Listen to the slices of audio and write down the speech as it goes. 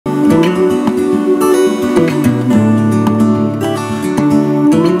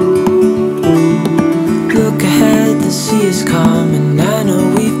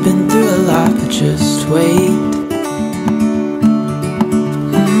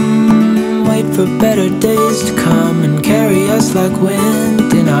for better days to come and carry us like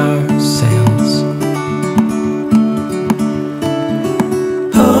wind in our sails.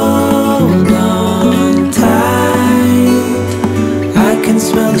 Hold on tight, I can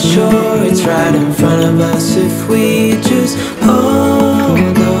smell the shore, it's right in front of us if we just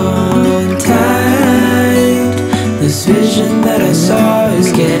hold on tight. This vision that I saw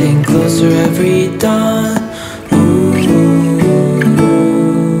is getting closer every dawn.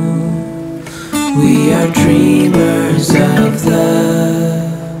 We are dreamers of the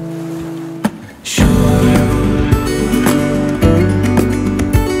shore.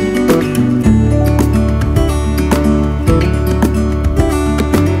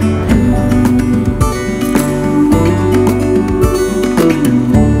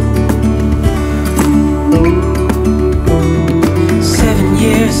 7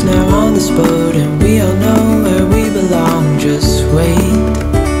 years now on this boat, and we all know where we belong. Just wait.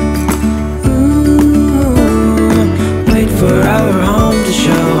 For our home to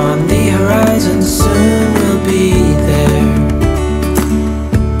show on the horizon, soon we'll be there.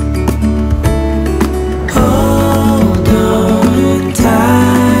 Hold on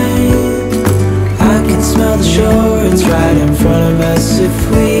tight, I can smell the shore, it's right in front of us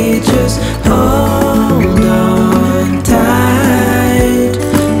if we just hold on tight.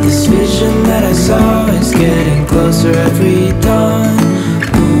 This vision that I saw is getting closer every dawn.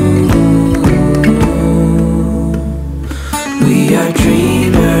 We are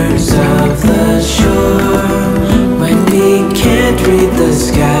dreamers of the shore when we can't read the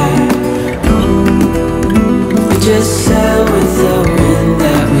sky. We just sail with the wind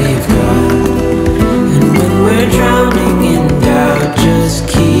that we've got. And when we're drowning in doubt, just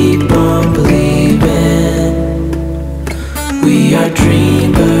keep on believing. We are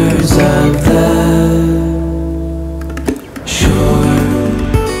dreamers of the shore.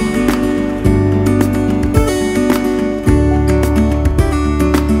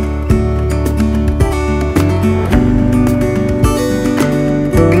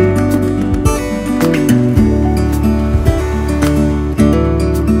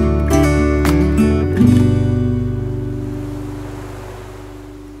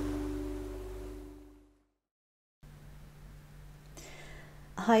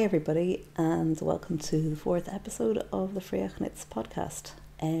 Hi everybody, and welcome to the 4th episode of the Fraoch Knits podcast.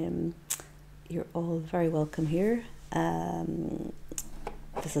 You're all very welcome here.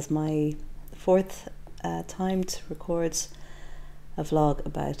 This is my 4th time to record a vlog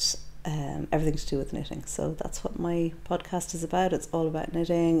about everything to do with knitting. So that's what my podcast is about. It's all about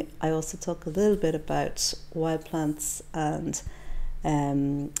knitting. I also talk a little bit about wild plants and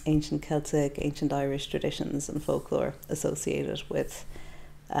ancient Celtic, ancient Irish traditions and folklore associated with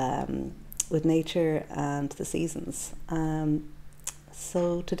nature and the seasons.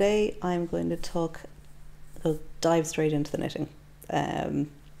 So today I'm going to dive straight into the knitting, and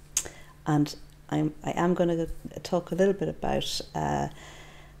I am going to talk a little bit about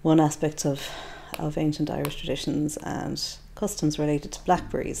one aspect of ancient Irish traditions and customs related to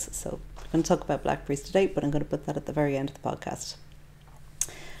blackberries. So I'm going to talk about blackberries today, but I'm going to put that at the very end of the podcast.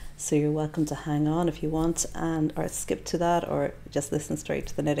 So you're welcome to hang on if you want, or skip to that, or just listen straight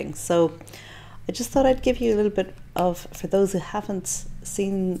to the knitting. So I just thought I'd give you a little bit of, for those who haven't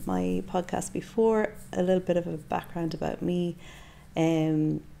seen my podcast before, a little bit of a background about me.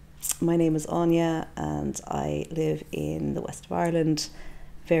 My name is Anya, and I live in the west of Ireland,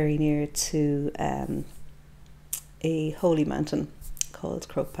 very near to a holy mountain called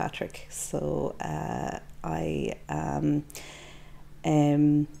Croagh Patrick. So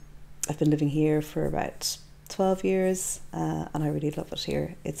I've been living here for about 12 years, and I really love it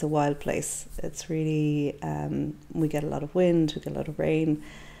here. It's a wild place. It's really, we get a lot of wind, we get a lot of rain.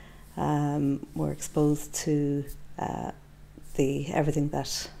 We're exposed to everything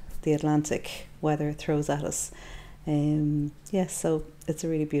that the Atlantic weather throws at us. So it's a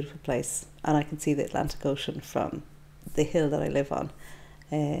really beautiful place, and I can see the Atlantic Ocean from the hill that I live on.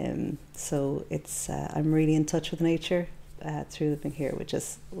 So it's I'm really in touch with nature through living here,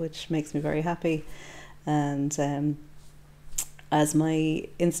 which makes me very happy. And as my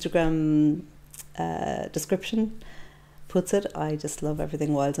Instagram description puts it, I just love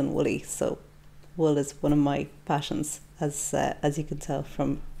everything wild and woolly. So wool is one of my passions, as you can tell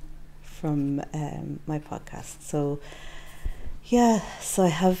from my podcast. So yeah, so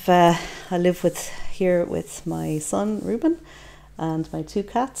I live here with my son Reuben and my 2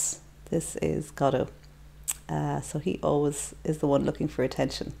 cats. This is Goddo. So he always is the one looking for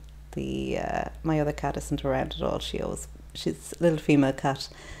attention. My other cat isn't around at all. She's a little female cat,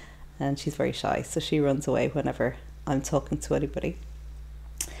 and she's very shy, so she runs away whenever I'm talking to anybody.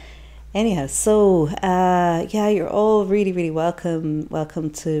 Anyhow, so yeah, you're all really, really welcome. Welcome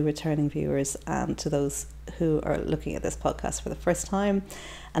to returning viewers and to those who are looking at this podcast for the first time.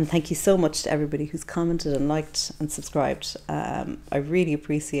 And thank you so much to everybody who's commented and liked and subscribed. I really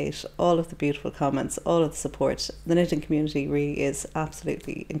appreciate all of the beautiful comments, all of the support. The knitting community really is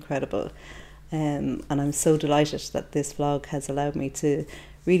absolutely incredible. And I'm so delighted that this vlog has allowed me to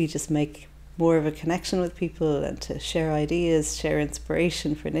really just make more of a connection with people and to share ideas, share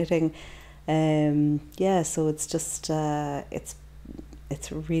inspiration for knitting. Yeah, so it's just it's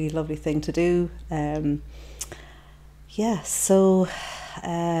a really lovely thing to do. Yeah, so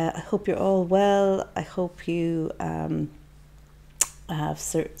I hope you're all well. I hope you have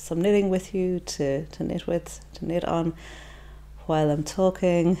some knitting with you to knit on while I'm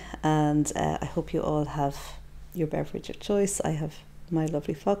talking, and I hope you all have your beverage of choice. I have my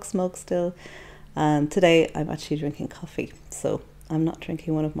lovely fox mug still, and today I'm actually drinking coffee, so I'm not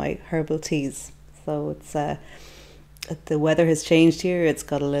drinking one of my herbal teas. So it's the weather has changed here. It's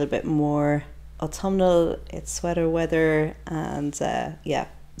got a little bit more autumnal, it's sweater weather, and yeah,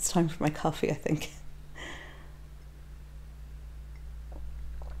 it's time for my coffee, I think.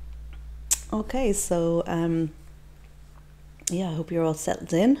 Okay, so yeah, I hope you're all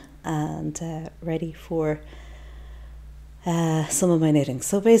settled in and ready for some of my knitting.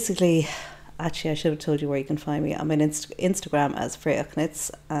 So basically, actually I should have told you where you can find me. I'm on Instagram as Fraoch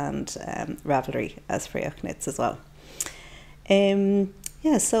Knits and Ravelry as Fraoch Knits as well.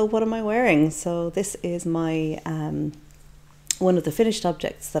 Yeah, so what am I wearing? So this is my one of the finished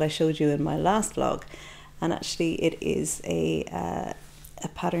objects that I showed you in my last vlog, and actually it is a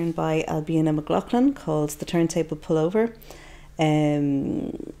pattern by Albina McLaughlin called the Turntable Pullover.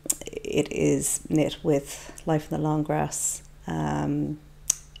 It is knit with Life in the Long Grass. The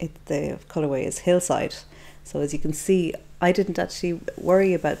colourway is Hillside. So as you can see, I didn't actually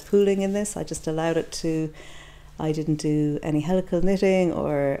worry about pooling in this. I just allowed it to. I didn't do any helical knitting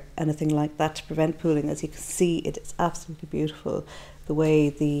or anything like that to prevent pooling. As you can see, it is absolutely beautiful. The way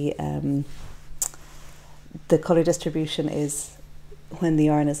the colour distribution is when the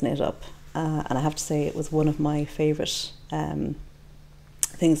yarn is knit up. And I have to say it was one of my favourite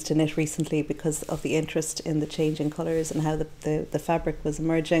things to knit recently because of the interest in the changing colours and how the fabric was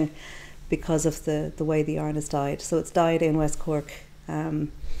emerging because of the way the yarn is dyed. So it's dyed in West Cork,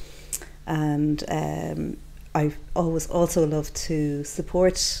 I always also love to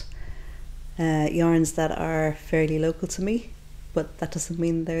support yarns that are fairly local to me, but that doesn't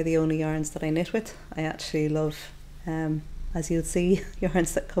mean they're the only yarns that I knit with. I actually love, as you'll see,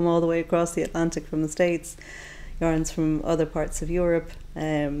 yarns that come all the way across the Atlantic from the States, yarns from other parts of Europe.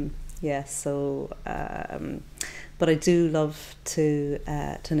 Yeah, so but I do love to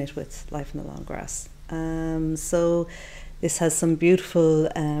knit with Life in the Long Grass. So this has some beautiful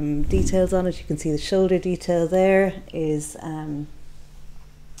details on it. You can see the shoulder detail there is, and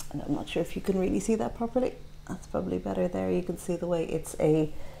I'm not sure if you can really see that properly. That's probably better there. You can see the way it's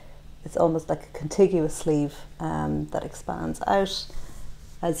almost like a contiguous sleeve that expands out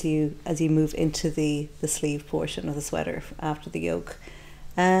as you move into the sleeve portion of the sweater after the yoke.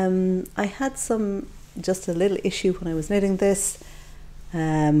 I had just a little issue when I was knitting this.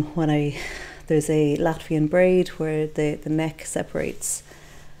 There's a Latvian braid where the neck separates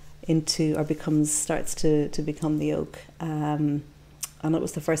into or starts to become the yoke, and it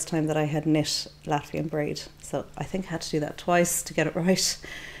was the first time that I had knit Latvian braid, so I think I had to do that twice to get it right.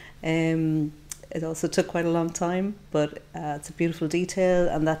 It also took quite a long time, but it's a beautiful detail,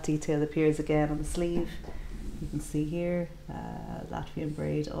 and that detail appears again on the sleeve. You can see here Latvian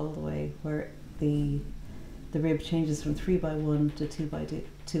braid all the way where the rib changes from 3x1 to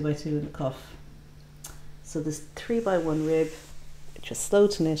 2x2 in the cuff. So this 3x1 rib, just slow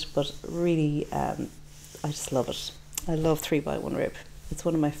to knit, but really I just love it. I love 3x1 rib. It's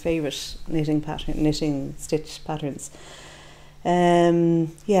one of my favourite knitting stitch patterns.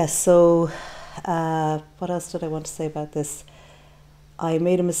 Yeah, so what else did I want to say about this? I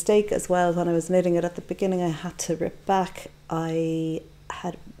made a mistake as well when I was knitting it at the beginning. I had to rip back. I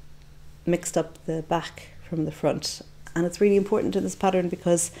had mixed up the back from the front, and it's really important in this pattern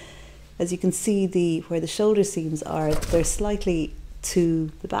because as you can see where the shoulder seams are, they're slightly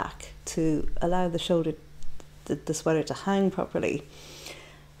to the back to allow the sweater to hang properly.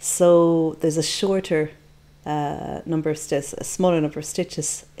 So there's a shorter a smaller number of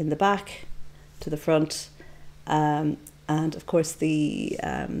stitches in the back to the front, and of course the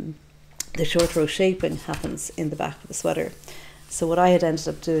short row shaping happens in the back of the sweater. So what I had ended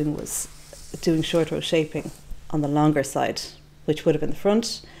up doing was doing short row shaping on the longer side, which would have been the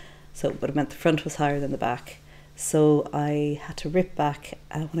front, so it would have meant the front was higher than the back, So I had to rip back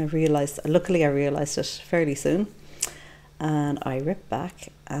when I realised, luckily I realised it fairly soon, and I ripped back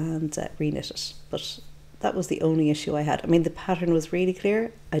and re-knit it. But that was the only issue I had. I mean, the pattern was really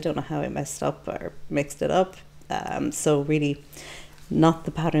clear. I don't know how I messed up or mixed it up. So really not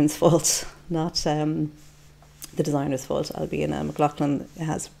the pattern's fault, not the designer's fault. Albeit McLaughlin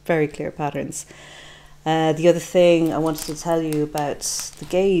has very clear patterns. The other thing I wanted to tell you about the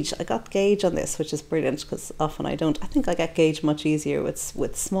gauge. I got gauge on this, which is brilliant because often I don't. I think I get gauge much easier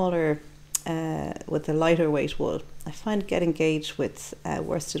with smaller, with a lighter weight wool. I find getting gauge with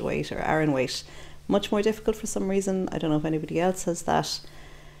worsted weight or Aran weight much more difficult for some reason. I don't know if anybody else has that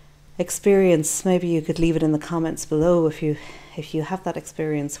experience. Maybe you could leave it in the comments below if you have that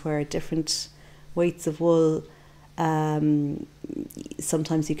experience where different weights of wool,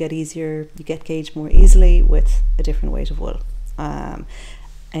 sometimes you get gauge more easily with a different weight of wool.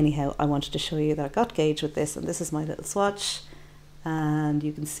 Anyhow, I wanted to show you that I got gauge with this, and this is my little swatch, and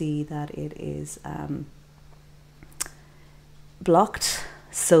you can see that it is blocked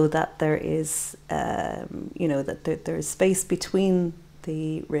so that there is that there is space between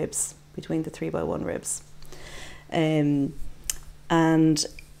the ribs, between the 3x1 ribs, and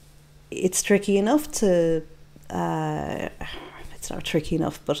it's tricky enough to it's not tricky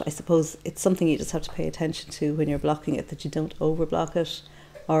enough, but I suppose it's something you just have to pay attention to when you're blocking it, that you don't over block it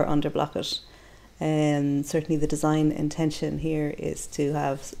or under block it. Certainly the design intention here is to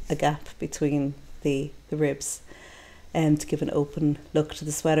have a gap between the ribs and to give an open look to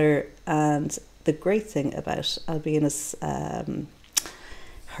the sweater. And the great thing about Albina's the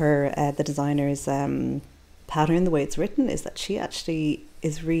designer's pattern, the way it's written, is that she actually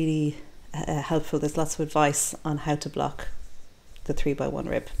is really helpful. There's lots of advice on how to block the 3x1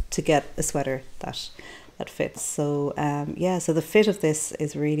 rib to get a sweater that fits. So so the fit of this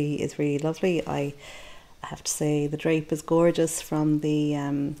is really lovely. I have to say the drape is gorgeous from the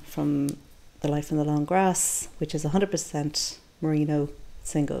Life in the Long Grass, which is 100% merino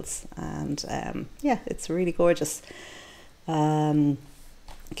singles, and it's really gorgeous.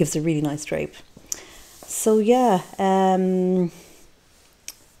 Gives a really nice drape. So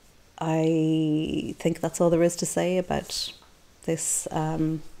I think that's all there is to say about this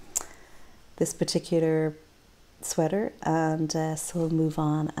this particular sweater, and so we'll move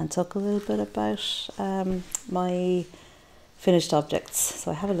on and talk a little bit about my finished objects.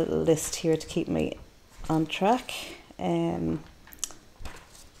 So I have a little list here to keep me on track.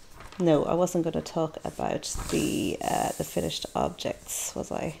 No, I wasn't going to talk about the finished objects,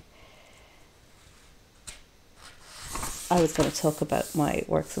 was I? I was going to talk about my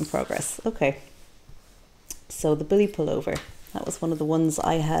works in progress. Okay. So the Billie pullover, that was one of the ones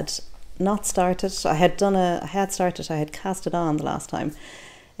I had not started. I had cast it on the last time,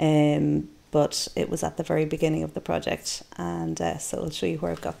 but it was at the very beginning of the project, and so I'll show you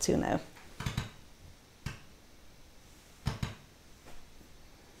where I've got to now.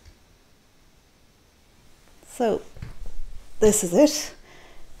 So this is it.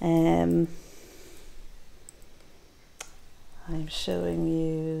 I'm showing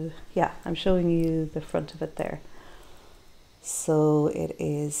you the front of it there. So it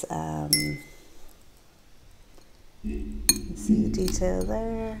is, you see the detail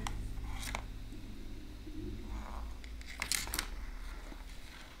there.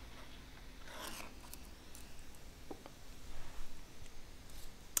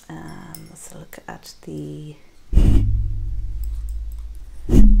 Let's look at the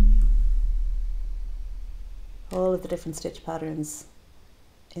all of the different stitch patterns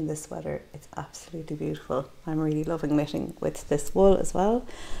in this sweater. It's absolutely beautiful. I'm really loving knitting with this wool as well.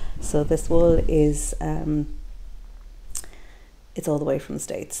 So this wool is it's all the way from the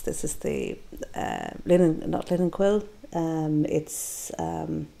States. This is the not linen quill. It's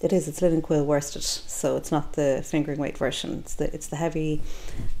linen quill worsted, so it's not the fingering weight version. It's the heavy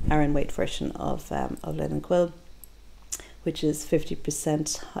Aran weight version of linen quill, which is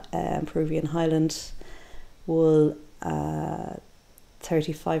 50% Peruvian Highland wool,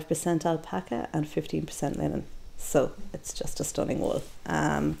 35% alpaca and 15% linen. So it's just a stunning wool,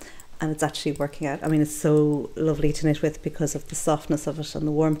 and it's actually working out. I mean, it's so lovely to knit with because of the softness of it and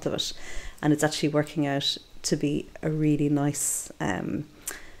the warmth of it, and it's actually working out to be a really nice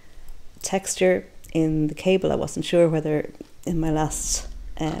texture in the cable. I wasn't sure whether in my last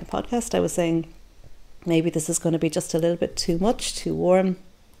podcast I was saying maybe this is going to be just a little bit too warm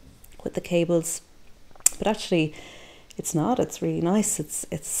with the cables, but actually it's not. It's really nice.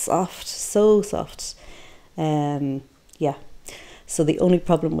 It's soft, so soft. Yeah. So the only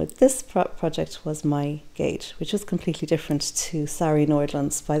problem with this project was my gauge, which was completely different to Sari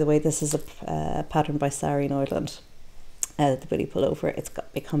Nordlund's. By the way, this is a pattern by Sari Nordlund, the Billie Pullover. It's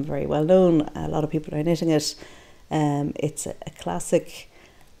become very well known. A lot of people are knitting it. It's a classic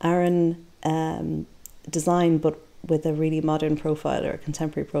Aran design, but with a really modern profile or a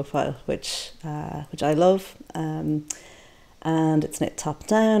contemporary profile, which I love. And it's knit top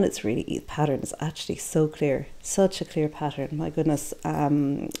down. It's really, the pattern is actually so clear, such a clear pattern, my goodness.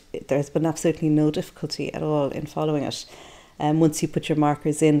 There's been absolutely no difficulty at all in following it. Once you put your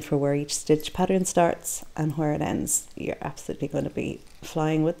markers in for where each stitch pattern starts and where it ends, you're absolutely going to be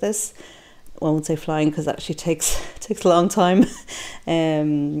flying with this. Well, I won't say flying because that actually takes a long time.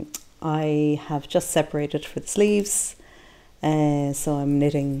 I have just separated for the sleeves, so I'm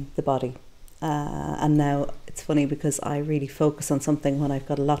knitting the body. And now it's funny because I really focus on something when I've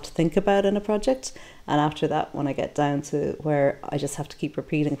got a lot to think about in a project, and after that, when I get down to where I just have to keep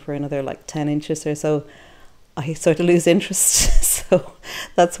repeating for another like 10 inches or so, I sort of lose interest. So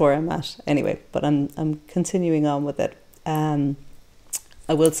that's where I'm at anyway, but I'm continuing on with it.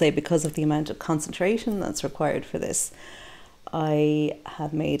 I will say, because of the amount of concentration that's required for this, I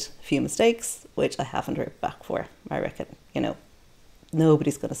have made a few mistakes which I haven't ripped back for. I reckon,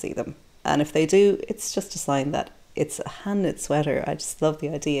 nobody's going to see them. And if they do, it's just a sign that it's a hand-knit sweater. I just love the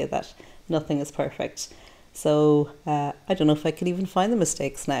idea that nothing is perfect. So I don't know if I can even find the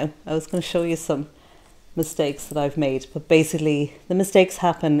mistakes now. I was going to show you some mistakes that I've made, but basically the mistakes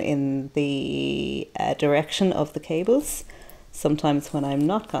happen in the direction of the cables. Sometimes when I'm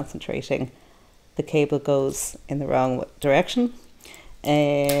not concentrating, the cable goes in the wrong direction.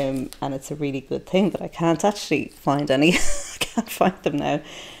 And it's a really good thing that I can't actually find any. I can't find them now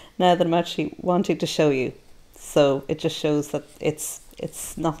that I'm actually wanting to show you. So it just shows that it's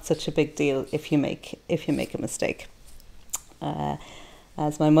not such a big deal if you make a mistake.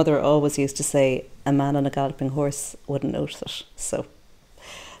 As my mother always used to say, a man on a galloping horse wouldn't notice it. So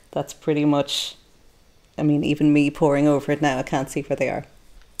that's pretty much, I mean, even me poring over it now, I can't see where they are.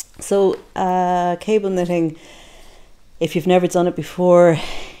 So cable knitting, if you've never done it before,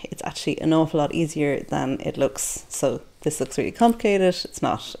 it's actually an awful lot easier than it looks. So this looks really complicated. It's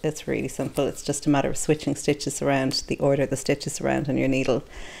not. It's really simple. It's just a matter of switching stitches around, the order the stitches around on your needle.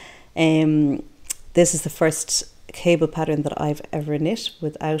 This is the first cable pattern that I've ever knit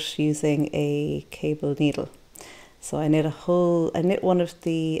without using a cable needle. So I knit one of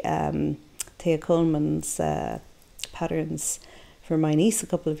the Thea Coleman's patterns for my niece a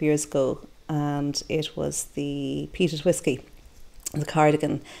couple of years ago, and it was the Peated Whiskey, the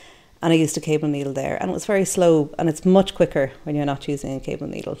cardigan, and I used a cable needle there, and it was very slow, and it's much quicker when you're not using a cable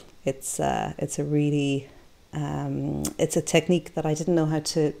needle. It's a really it's a technique that I didn't know how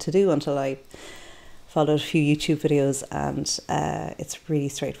to do until I followed a few YouTube videos, and it's really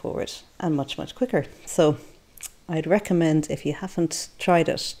straightforward and much quicker. So I'd recommend, if you haven't tried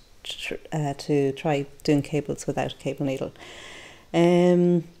it, to try doing cables without a cable needle.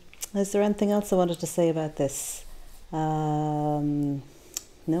 Is there anything else I wanted to say about this?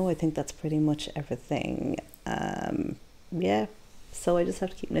 No, I think that's pretty much everything. Yeah, so I just have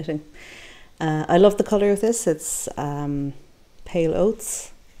to keep knitting. I love the colour of this. It's pale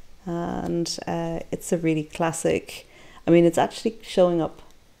oats, and it's a really classic. I mean, it's actually showing up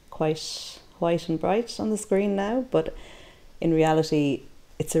quite white and bright on the screen now, but in reality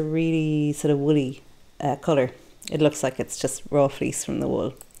it's a really sort of woolly colour. It looks like it's just raw fleece from the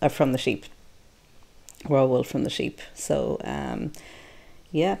wool, or from the sheep, raw wool from the sheep. So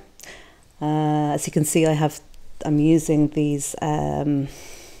yeah, as you can see, I'm using these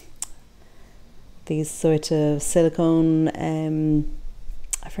sort of silicone,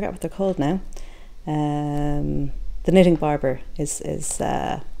 I forget what they're called now. The Knitting Barber is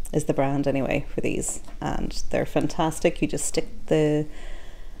the brand anyway for these, and they're fantastic. You just stick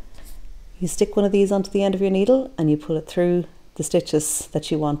one of these onto the end of your needle and you pull it through the stitches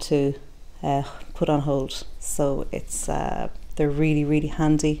that you want to put on hold. So it's they're really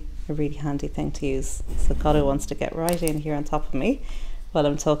handy, a really handy thing to use. So Goddard wants to get right in here on top of me while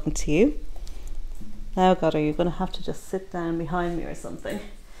I'm talking to you. Now Goddard, you're going to have to just sit down behind me or something.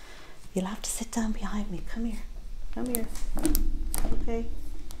 You'll have to sit down behind me. Come here. Come here. Okay.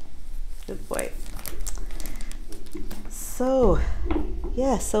 Good boy. So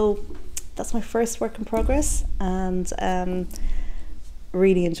yeah, so that's my first work in progress, and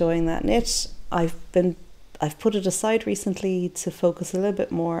really enjoying that knit. I've put it aside recently to focus a little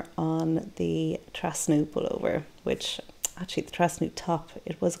bit more on the Trasnu pullover, which actually the Trasnu top,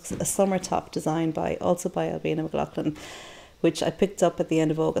 it was a summer top designed also by Albina McLaughlin, which I picked up at the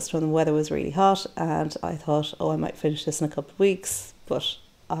end of August when the weather was really hot, and I thought, oh, I might finish this in a couple of weeks, but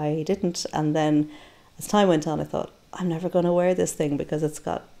I didn't. And then as time went on, I thought, I'm never going to wear this thing because it's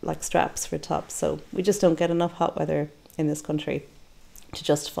got like straps for tops. So we just don't get enough hot weather in this country to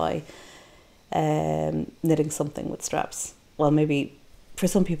justify knitting something with straps. Well, maybe for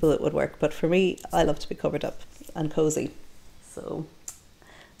some people it would work, but for me, I love to be covered up and cozy. So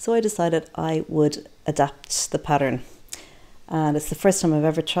I decided I would adapt the pattern, and it's the first time I've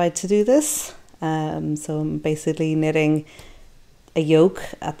ever tried to do this. So I'm basically knitting a yoke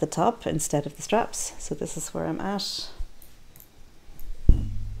at the top instead of the straps. So this is where I'm at.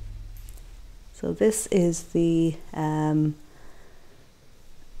 So this is the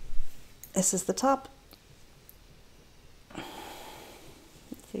top.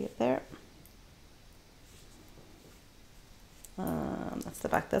 See it there. That's the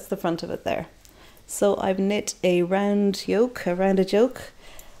back, that's the front of it there. So I've knit a rounded yoke.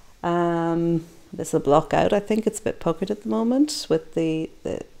 This will block out. I think it's a bit puckered at the moment with the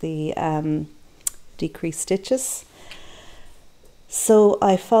decreased stitches. So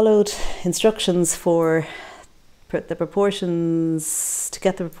I followed instructions for the proportions, to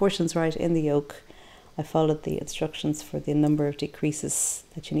get the proportions right in the yoke. I followed the instructions for the number of decreases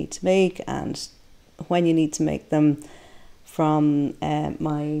that you need to make and when you need to make them from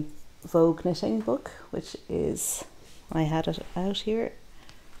my Vogue knitting book, which is, I had it out here.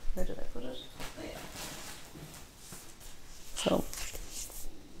 Where did I put it? Oh, yeah. So,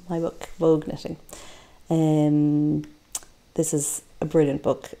 my book, Vogue Knitting. This is a brilliant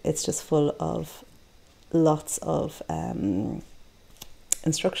book. It's just full of lots of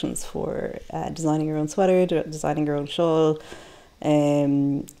instructions for designing your own sweater, designing your own shawl,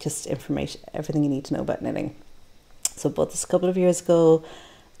 just information, everything you need to know about knitting. So I bought this a couple of years ago,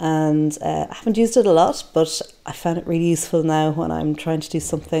 and I haven't used it a lot, but I found it really useful now when I'm trying to do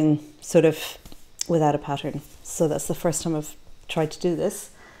something sort of without a pattern. So that's the first time I've tried to do this,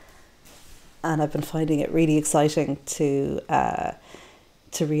 and I've been finding it really exciting to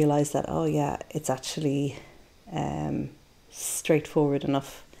realise that, oh yeah, it's actually straightforward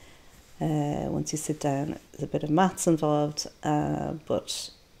enough. Once you sit down, there's a bit of maths involved,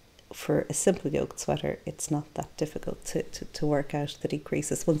 but for a simple yoked sweater, it's not that difficult to work out the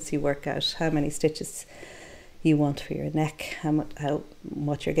decreases. Once you work out how many stitches you want for your neck,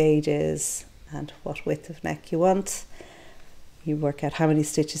 what your gauge is, and what width of neck you want, you work out how many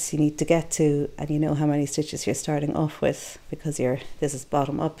stitches you need to get to, and you know how many stitches you're starting off with because this is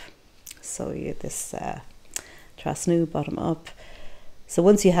bottom up. So this trasnu bottom up. So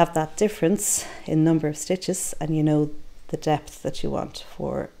once you have that difference in number of stitches and you know the depth that you want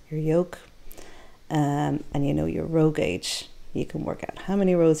for your yoke, and you know your row gauge, you can work out how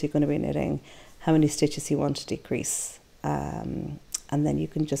many rows you're going to be knitting, how many stitches you want to decrease, and then you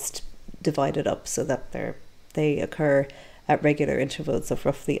can just divide it up so that they occur at regular intervals of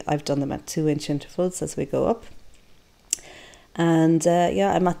roughly, I've done them at 2-inch intervals as we go up. And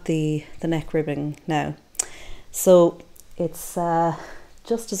yeah, I'm at the neck ribbing now. So it's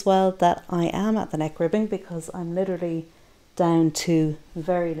just as well that I am at the neck ribbing because I'm literally down to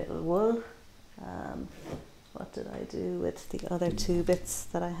very little wool. What did I do with the other two bits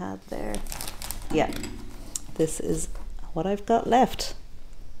that I had there? Yeah, this is what I've got left.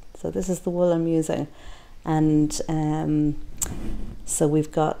 So this is the wool I'm using. And so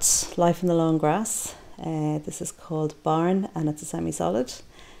we've got Life in the Long Grass. This is called Barn and it's a semi-solid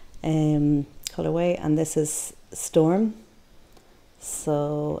colourway, and this is Storm.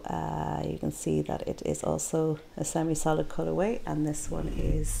 So you can see that it is also a semi-solid colourway, and this one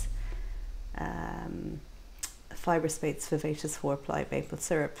is Fibre Spates Vivacious 4-ply Maple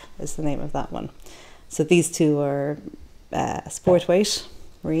Syrup is the name of that one. So these two are sport weight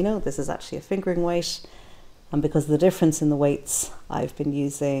merino. This is actually a fingering weight, and because of the difference in the weights, I've been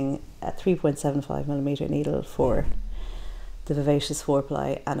using a 3.75mm needle for the Vivacious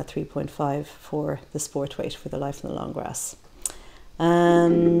 4-ply and a 3.5 for the sport weight for the Life in the Long Grass.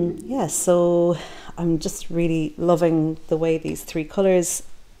 Yeah, so I'm just really loving the way these three colours,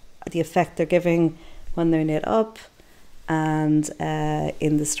 the effect they're giving when they're knit up and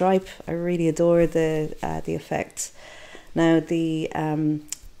in the stripe. I really adore the effect. Now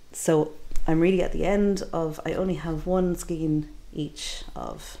so I'm really at the end of, I only have one skein each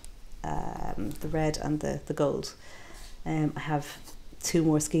of the red and the gold. I have 2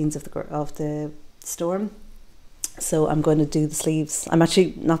 more skeins of the Storm. So I'm going to do the sleeves. I was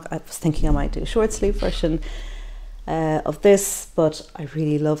thinking I might do a short sleeve version of this, but I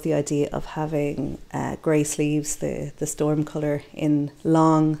really love the idea of having grey sleeves, the Storm colour, in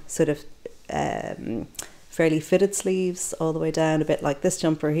long sort of fairly fitted sleeves all the way down, a bit like this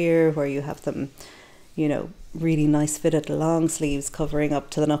jumper here, where you have them, you know, really nice fitted long sleeves covering up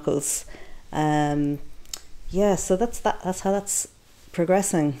to the knuckles. Yeah, so that's how that's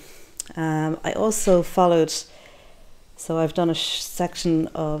progressing. I also followed, so I've done a section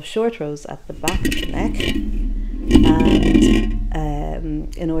of short rows at the back of the neck,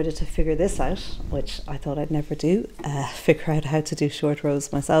 and in order to figure this out, which I thought I'd never do, figure out how to do short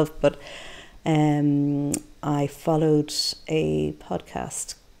rows myself, but I followed a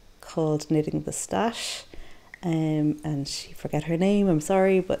podcast called Knitting the Stash, and she forget her name, I'm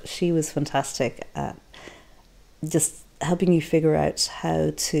sorry, but she was fantastic at just helping you figure out how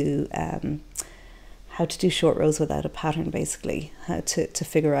to do short rows without a pattern, basically, how to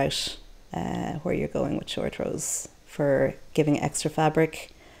figure out where you're going with short rows for giving extra fabric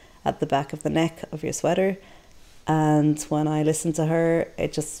at the back of the neck of your sweater. And when I listened to her,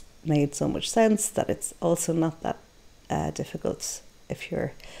 it just made so much sense that it's also not that difficult if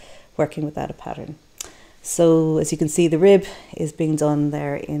you're working without a pattern. So as you can see, the rib is being done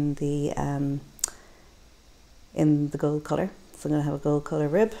there in the gold colour. So I'm going to have a gold colour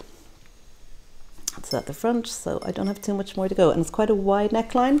rib. It's at the front, so I don't have too much more to go. And it's quite a wide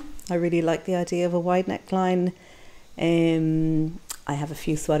neckline. I really like the idea of a wide neckline. I have a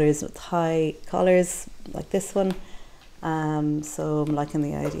few sweaters with high collars like this one. So I'm liking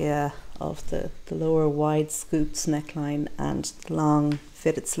the idea of the lower wide scooped neckline and long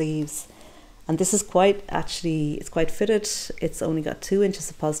fitted sleeves. And this is it's quite fitted. It's only got 2 inches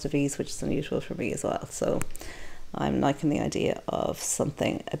of positive ease, which is unusual for me as well. So I'm liking the idea of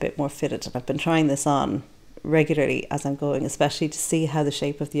something a bit more fitted. And I've been trying this on regularly as I'm going, especially to see how the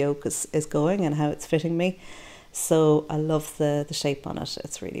shape of the yoke is going and how it's fitting me. So I love the shape on it.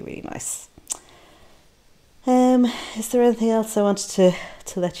 It's really, really nice. Is there anything else I wanted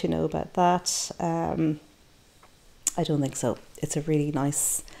to let you know about that? I don't think so. It's a really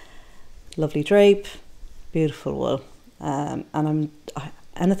nice, lovely drape, beautiful wool.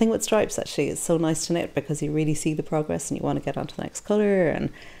 Anything with stripes actually is so nice to knit because you really see the progress and you want to get on to the next colour. And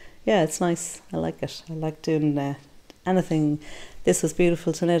yeah, it's nice. I like it. I like doing anything. This was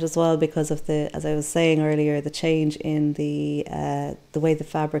beautiful to knit as well because of as I was saying earlier, the change in the way the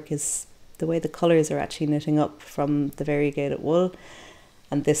fabric is, the way the colours are actually knitting up from the variegated wool.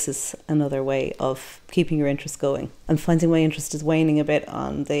 And this is another way of keeping your interest going. I'm finding my interest is waning a bit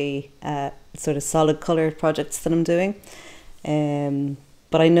on the sort of solid colour projects that I'm doing.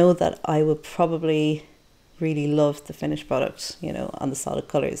 But I know that I will probably really love the finished product, you know, on the solid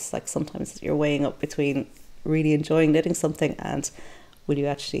colours. Like sometimes you're weighing up between really enjoying knitting something and will you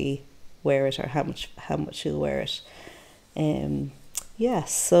actually wear it, or how much you'll wear it. Yeah,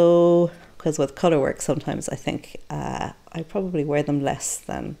 so because with colour work sometimes I think I probably wear them less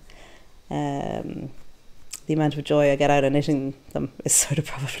than the amount of joy I get out of knitting them is sort of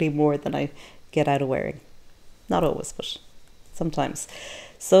probably more than I get out of wearing. Not always, but sometimes.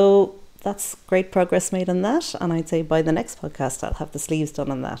 So that's great progress made on that, and I'd say by the next podcast I'll have the sleeves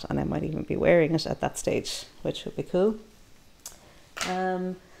done on that, and I might even be wearing it at that stage, which would be cool.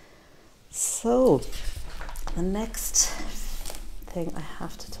 So the next thing I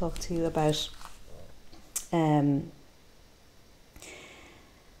have to talk to you about the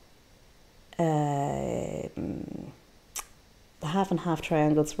half and half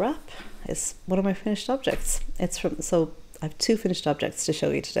triangles wrap is one of my finished objects. So I have 2 finished objects to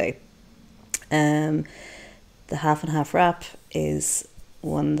show you today. The half and half wrap is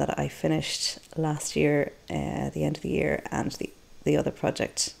one that I finished last year, the end of the year, and the other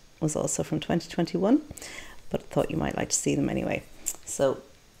project was also from 2021, but I thought you might like to see them anyway. So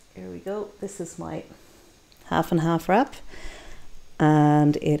here we go. This is my half and half wrap,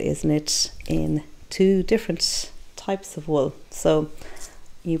 and it is knit in 2 different types of wool. So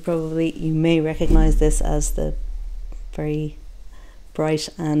you may recognize this as the very bright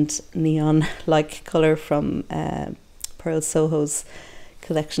and neon like color from Pearl Soho's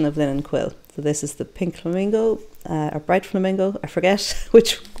collection of linen quill. So this is the pink flamingo or bright flamingo, I forget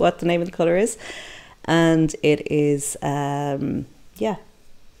what the name of the color is, and it is yeah,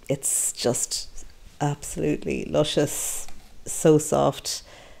 it's just absolutely luscious, so soft.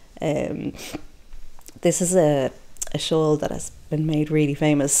 This is a shawl that has been made really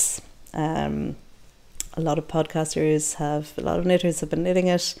famous. A lot of knitters have been knitting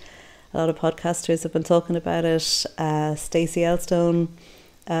it. A lot of podcasters have been talking about it. Stacey Elstone,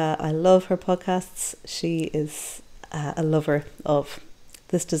 I love her podcasts. She is a lover of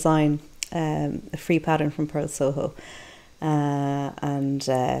this design, a free pattern from Pearl Soho. And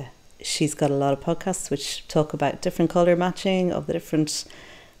she's got a lot of podcasts which talk about different colour matching of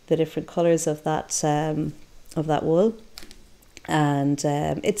the the different colours of that wool. And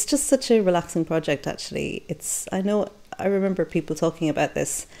it's just such a relaxing project, actually. I remember people talking about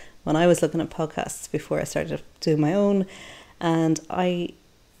this when I was looking at podcasts before I started doing my own, and I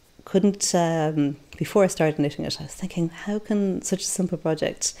couldn't, before I started knitting it, I was thinking, how can such a simple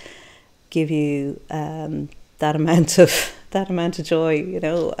project give you that amount of joy, you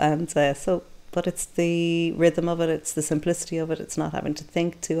know? And but it's the rhythm of it, it's the simplicity of it, it's not having to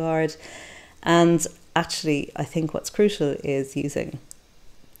think too hard. And actually, I think what's crucial is using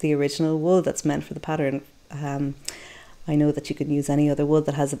the original wool that's meant for the pattern. I know that you can use any other wool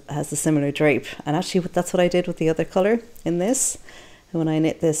that has a similar drape, and actually that's what I did with the other colour in this. And when I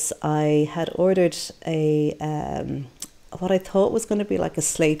knit this, I had ordered a what I thought was going to be like a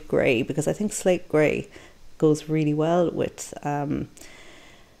slate grey, because I think slate grey goes really well with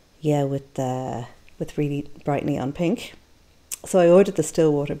with really bright neon pink. So I ordered the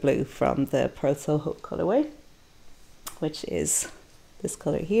Stillwater blue from the Pearl Soho colourway, which is this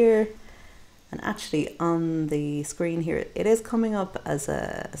colour here. And actually on the screen here, it is coming up as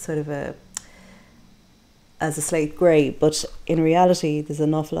a sort of as a slate grey, but in reality there's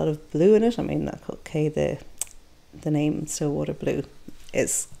an awful lot of blue in it. I mean, okay, the name Stillwater blue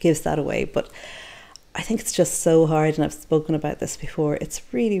gives that away, but I think it's just so hard, and I've spoken about this before, it's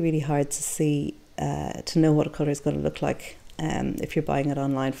really, really hard to see, to know what a colour is going to look like if you're buying it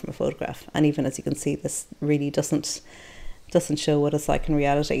online from a photograph. And even as you can see, this really doesn't show what it's like in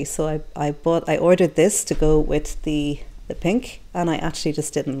reality. So I ordered this to go with the pink, and I actually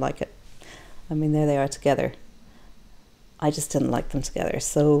just didn't like it. I mean, there they are together. I just didn't like them together.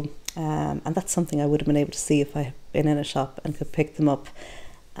 So, and that's something I would have been able to see if I had been in a shop and could pick them up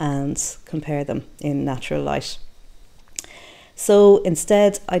and compare them in natural light. So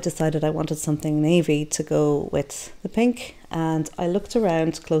instead, I decided I wanted something navy to go with the pink, and I looked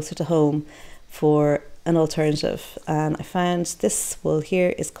around closer to home for an alternative, and I found this wool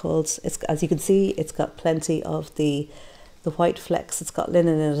here is called, as you can see, it's got plenty of the white flecks. It's got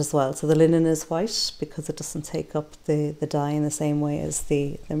linen in it as well, so the linen is white because it doesn't take up the dye in the same way as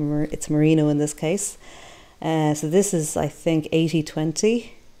it's merino in this case. So this is, I think,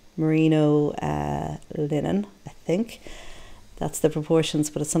 80-20 merino linen, I think. That's the proportions,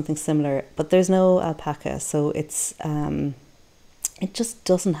 but it's something similar. But there's no alpaca, so it's it just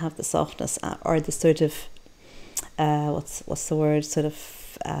doesn't have the softness or the sort of what's the word, sort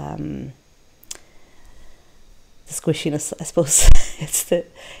of the squishiness, I suppose.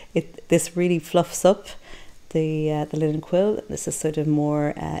 This really fluffs up the linen quill. This is sort of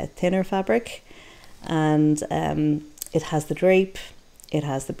more thinner fabric, and it has the drape, it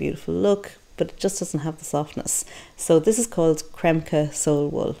has the beautiful look, but it just doesn't have the softness. So this is called Kremke sole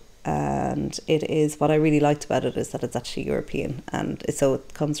wool, and it is, what I really liked about it is that it's actually European, and so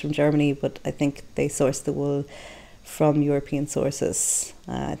it comes from Germany, but I think they source the wool from European sources.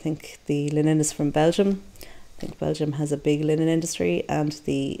 I think the linen is from Belgium. I think Belgium has a big linen industry, and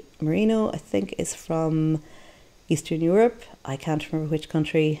the merino, I think, is from Eastern Europe. I can't remember which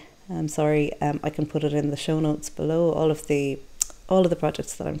country. I'm sorry. I can put it in the show notes below. All of the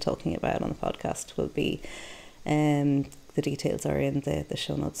projects that I'm talking about on the podcast will be, the details are in the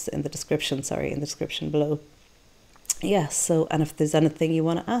show notes, in the description below. Yeah, so, and if there's anything you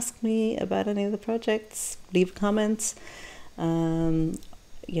want to ask me about any of the projects, leave a comment.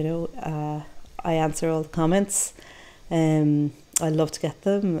 I answer all the comments. I love to get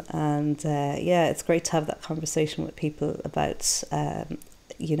them, and yeah, it's great to have that conversation with people about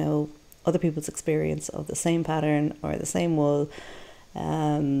other people's experience of the same pattern or the same wool.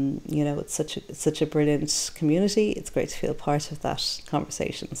 It's such a brilliant community. It's great to feel part of that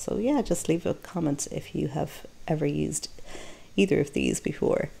conversation. So yeah, just leave a comment if you have ever used either of these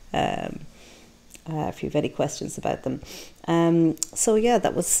before, if you have any questions about them. So yeah,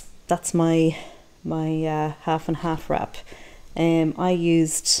 that's my half and half wrap. I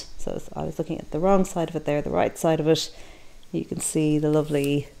was looking at the wrong side of it there, the right side of it. You can see the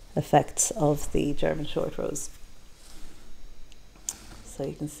lovely effects of the German short rows. So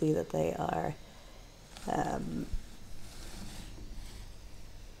you can see that they are,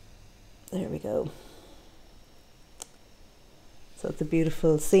 there we go. So it's a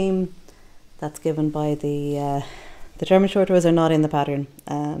beautiful seam that's given by the German short rows are not in the pattern.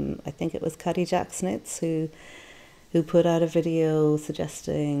 I think it was Fraoch Knits who put out a video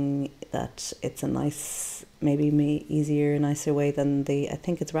suggesting that it's a nice, maybe easier, nicer way than I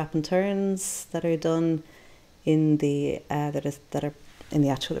think it's wrap and turns that are done in the that are in the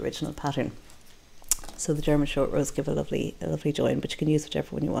actual original pattern. So the German short rows give a lovely join, but you can use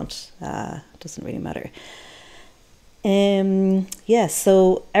whichever one you want. Doesn't really matter. Yeah,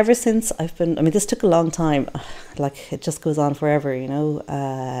 so ever since I've been, I mean, this took a long time, like it just goes on forever, you know.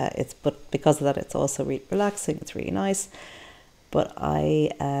 But because of that, it's also really relaxing, it's really nice. But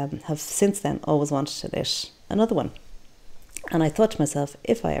I have since then always wanted to knit another one. And I thought to myself,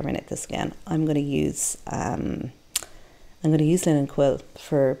 if I ever knit this again, I'm going to use linen quill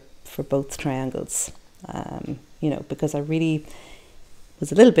for both triangles. You know, because I really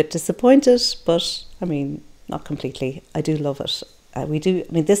was a little bit disappointed, but I mean, not completely. I do love it. I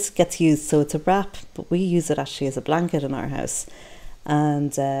mean, this gets used, so it's a wrap, but we use it actually as a blanket in our house.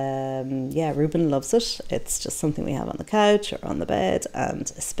 And yeah, Ruben loves it. It's just something we have on the couch or on the bed,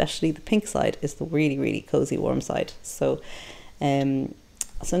 and especially the pink side is the really, really cozy, warm side. So I'm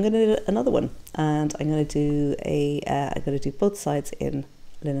going to do another one, and I'm going to do I'm going to do both sides in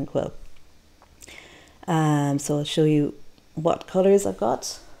linen quill. So I'll show you what colours I've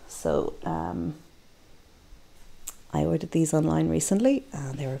got. So I ordered these online recently,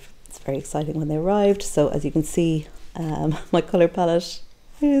 and it's very exciting when they arrived. So as you can see, my colour palette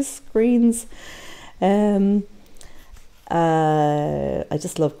is greens. I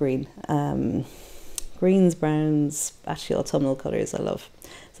just love green. Greens, browns, actually autumnal colours I love.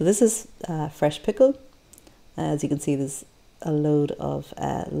 So this is fresh pickle. As you can see, there's a load of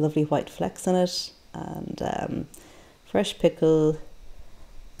lovely white flecks in it, and fresh pickle,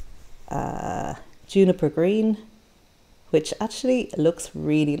 juniper green, which actually looks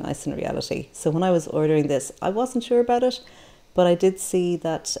really nice in reality. So when I was ordering this, I wasn't sure about it, but I did see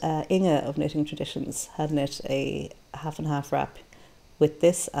that Inge of Knitting Traditions had knit a half and half wrap with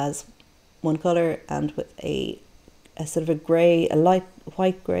this as one colour, and with a sort of a grey, a light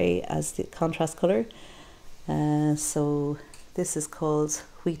white grey as the contrast colour. So this is called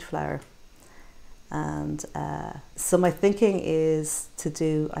Wheat Flour. And so my thinking is to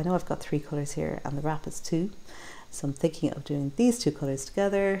do, I know I've got 3 colours here and the wrap is 2. So I'm thinking of doing these 2 colours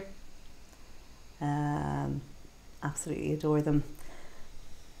together. Absolutely adore them.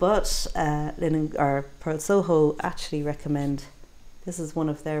 But Linen or Pearl Soho actually recommend, this is one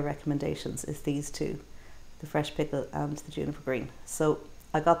of their recommendations, is these 2, the fresh pickle and the juniper green. So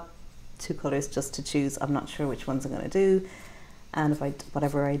I got 2 colours just to choose. I'm not sure which ones I'm going to do. And if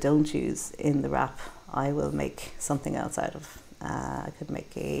whatever I don't use in the wrap, I will make something else out of. I could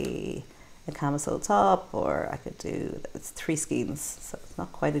make a camisole top, or I could do, it's 3 skeins, so it's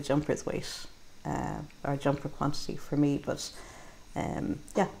not quite a jumper's weight or jumper quantity for me, but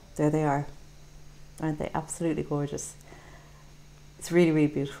yeah, there they are. Aren't they absolutely gorgeous? It's really, really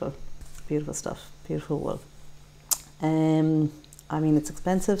beautiful. Beautiful stuff, beautiful wool. I mean, it's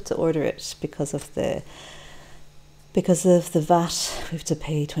expensive to order it because of the VAT. We have to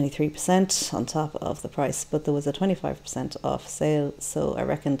pay 23% on top of the price, but there was a 25% off sale, so I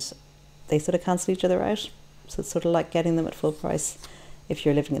reckoned they sort of cancel each other out. So it's sort of like getting them at full price if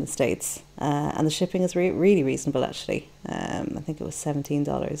you're living in the States. And the shipping is really reasonable, actually. I think it was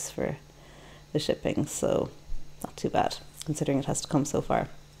 $17 for the shipping, so not too bad, considering it has to come so far.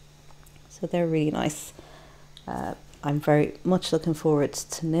 So they're really nice. I'm very much looking forward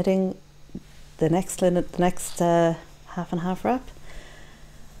to knitting the next half and half wrap.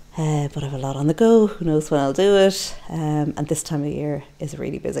 But I have a lot on the go. Who knows when I'll do it? And this time of year is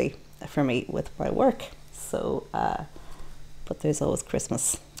really busy for me with my work. So, but there's always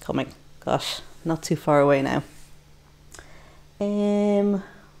Christmas coming. Gosh, not too far away now.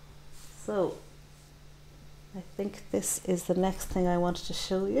 So I think this is the next thing I wanted to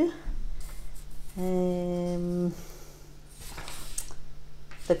show you.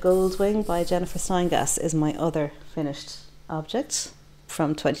 The Goldwing by Jennifer Steingass is my other finished object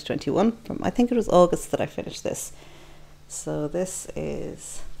from 2021. I think it was August that I finished this. So this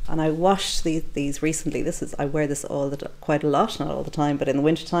is, and I washed these recently. I wear this quite a lot, not all the time, but in the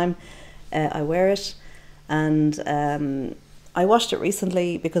winter time I wear it. And I washed it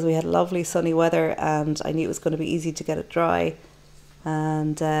recently because we had lovely sunny weather, and I knew it was going to be easy to get it dry.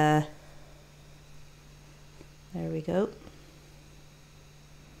 And there we go.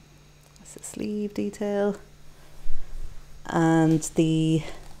 That's the sleeve detail. And the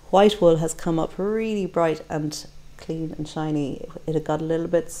white wool has come up really bright and clean and shiny. It had got a little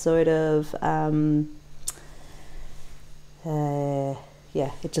bit sort of,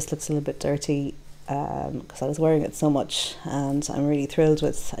 yeah, it just looks a little bit dirty because I was wearing it so much, and I'm really thrilled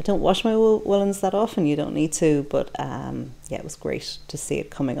with, I don't wash my woolens that often, you don't need to, but yeah, it was great to see it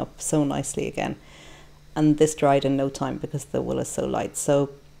coming up so nicely again. And this dried in no time because the wool is so light. So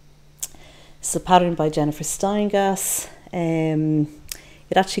it's a pattern by Jennifer Steingass.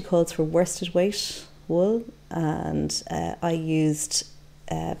 It actually calls for worsted weight wool, and I used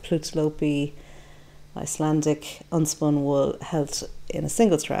Plutalope Icelandic unspun wool held in a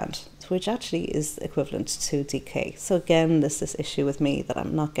single strand, which actually is equivalent to DK. So again, there's this issue with me that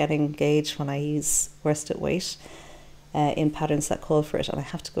I'm not getting gauge when I use worsted weight in patterns that call for it, and I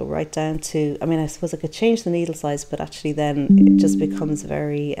have to go right down to, I mean, I suppose I could change the needle size, but actually then it just becomes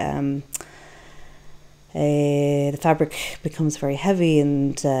very, the fabric becomes very heavy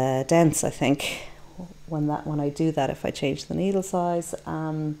and dense, I think, when I do that, if I change the needle size.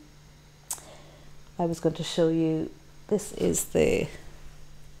 I was going to show you, this is a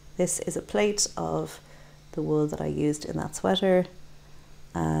plate of the wool that I used in that sweater,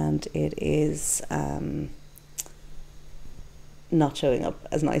 and it is not showing up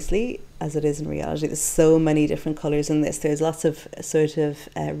as nicely as it is in reality. There's so many different colours in this. There's lots of sort of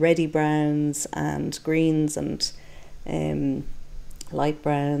reddy browns and greens and light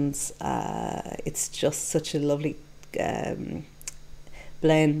browns. It's just such a lovely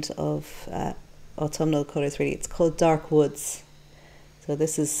blend of autumnal colours, really. It's called Dark Woods. So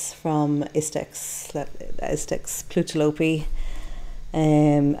this is from Istex Plutelope,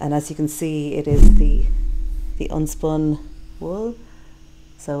 and as you can see, it is the unspun wool.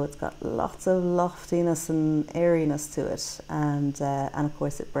 So it's got lots of loftiness and airiness to it, and of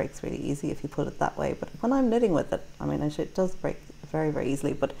course it breaks really easy if you put it that way. But when I'm knitting with it, I mean, it does break very, very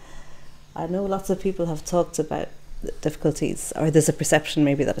easily. But I know lots of people have talked about difficulties, or there's a perception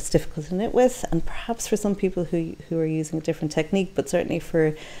maybe that it's difficult to knit with, and perhaps for some people who are using a different technique, but certainly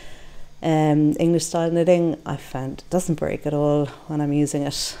for English style knitting, I found it doesn't break at all when I'm using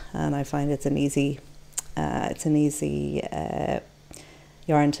it, and I find it's an easy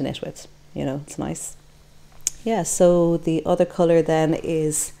yarn to knit with. You know, it's nice. Yeah, so the other colour then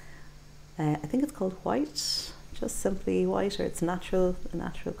is I think it's called white, just simply white, or it's a natural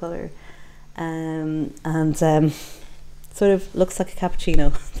colour. Sort of looks like a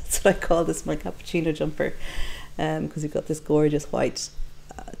cappuccino. That's what I call this, my cappuccino jumper, because you've got this gorgeous white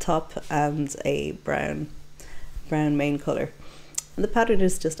top and a brown main colour, and the pattern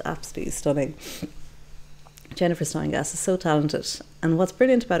is just absolutely stunning. Jennifer Steingass is so talented, and what's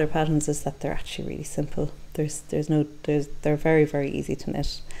brilliant about her patterns is that they're actually really simple. They're very, very easy to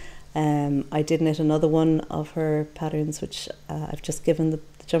knit. I did knit another one of her patterns, which I've just given the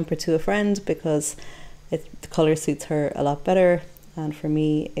jumper to a friend because the colour suits her a lot better, and for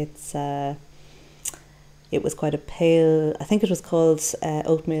me it was quite a pale, I think it was called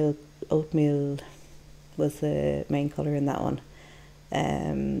oatmeal was the main colour in that one,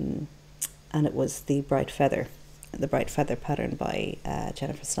 and it was the bright feather pattern by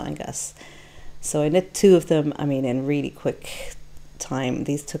Jennifer Steingass. So I knit two of them, I mean, in really quick time.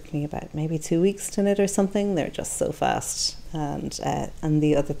 These took me about maybe 2 weeks to knit or something. They're just so fast. And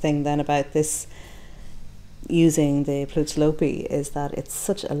the other thing then about this, using the Plutelope, is that it's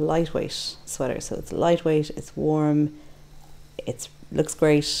such a lightweight sweater. So it's lightweight, it's warm, it looks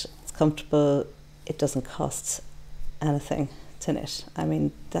great, it's comfortable, it doesn't cost anything to knit. I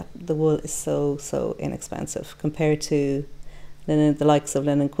mean, the wool is so inexpensive compared to linen, the likes of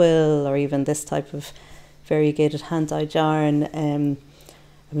linen quill, or even this type of variegated hand-dyed yarn.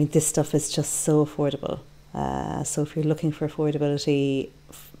 I mean, this stuff is just so affordable. So if you're looking for affordability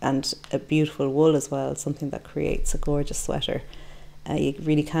and a beautiful wool as well, something that creates a gorgeous sweater, you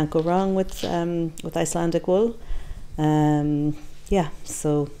really can't go wrong with Icelandic wool. Yeah,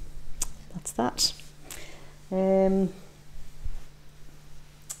 so that's that.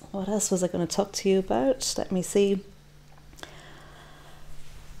 What else was I going to talk to you about? Let me see.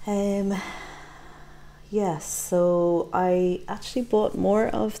 Yes, so I actually bought more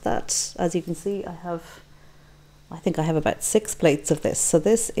of that. As you can see, I think I have about 6 plates of this. So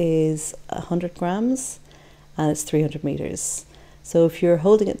this is 100 grams and it's 300 meters. So if you're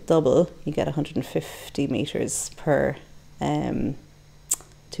holding it double, you get 150 meters per 200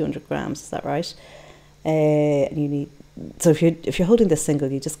 grams. Is that right? And you need, so if you're holding this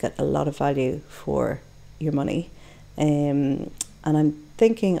single, you just get a lot of value for your money. And I'm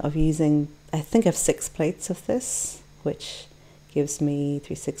thinking of using, I think I have 6 plates of this, which gives me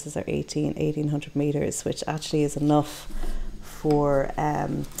 3 6s or 1800 meters, which actually is enough for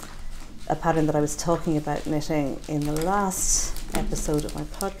a pattern that I was talking about knitting in the last episode of my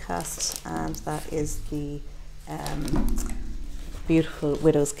podcast, and that is the beautiful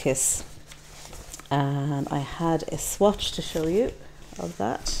Widow's Kiss. And I had a swatch to show you of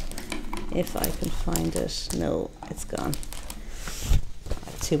that, if I can find it. No, it's gone.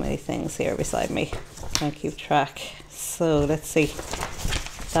 I have too many things here beside me. Can't keep track. So let's see.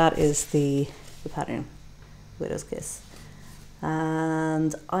 That is the pattern, Widow's Kiss.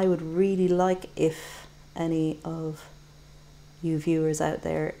 And I would really like if any of you viewers out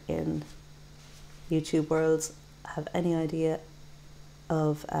there in YouTube world have any idea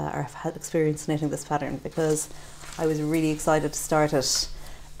of or have had experience knitting this pattern, because I was really excited to start it,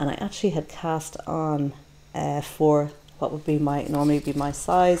 and I actually had cast on for what would be normally be my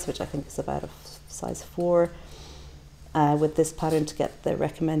size, which I think is about a size 4, with this pattern to get the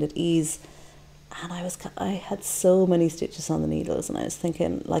recommended ease. And I had so many stitches on the needles, and I was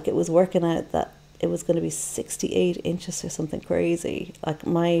thinking, like, it was working out that it was going to be 68 inches or something crazy. Like,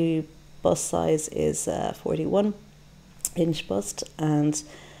 my bust size is 41 inch bust, and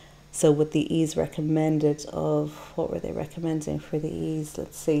so with the ease recommended of, what were they recommending for the ease?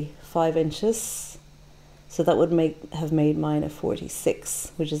 Let's see, 5 inches. So that would have made mine a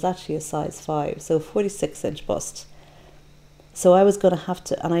 46, which is actually a size 5. So 46 inch bust. So I was going to have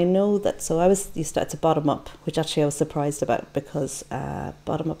to, and I know that, so I was used to bottom up, which actually I was surprised about, because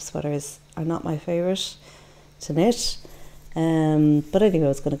bottom up sweaters are not my favourite to knit. But anyway, I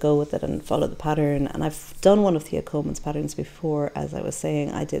was going to go with it and follow the pattern. And I've done one of Thea Coleman's patterns before, as I was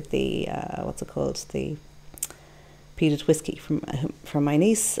saying. I did the, what's it called? The Peated Whiskey from my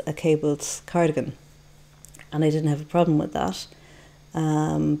niece, a cabled cardigan. And I didn't have a problem with that.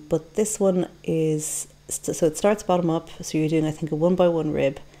 But this one is, so it starts bottom up. So you're doing, I think, a 1x1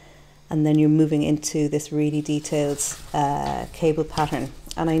 rib. And then you're moving into this really detailed cable pattern.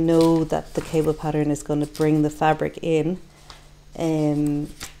 And I know that the cable pattern is going to bring the fabric in.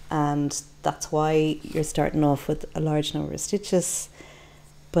 And that's why you're starting off with a large number of stitches.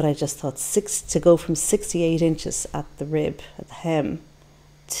 But I just thought to go from 68 inches at the rib, at the hem,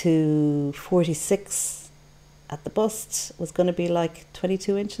 to 46 at the bust was going to be like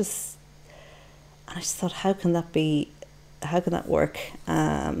 22 inches. And I just thought, how can that work?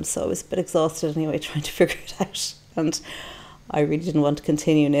 So I was a bit exhausted anyway, trying to figure it out. And I really didn't want to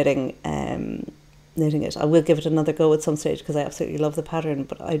continue knitting it. I will give it another go at some stage, because I absolutely love the pattern,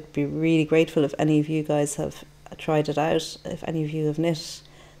 but I'd be really grateful if any of you guys have tried it out, if any of you have knit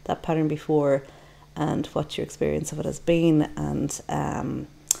that pattern before, and what your experience of it has been. And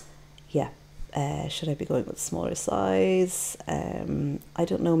should I be going with smaller size? I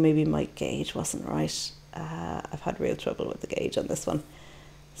don't know, maybe my gauge wasn't right. I've had real trouble with the gauge on this one.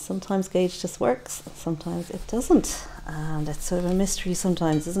 Sometimes gauge just works, sometimes it doesn't, and it's sort of a mystery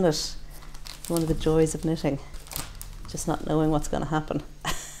sometimes, isn't it? One of the joys of knitting, just not knowing what's going to happen.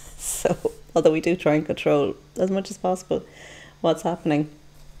 So, although we do try and control as much as possible what's happening,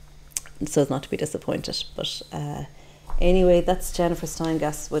 so as not to be disappointed. But anyway, that's Jennifer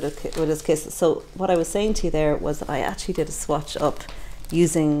Steingast with his kiss. So what I was saying to you there was that I actually did a swatch up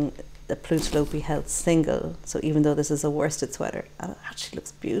using the Plutalope Health single. So even though this is a worsted sweater, and it actually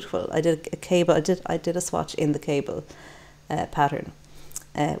looks beautiful. I did a cable. I did a swatch in the cable pattern.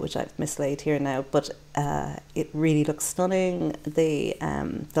 Which I've mislaid here now, but it really looks stunning. The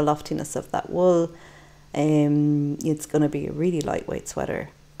loftiness of that wool, it's going to be a really lightweight sweater.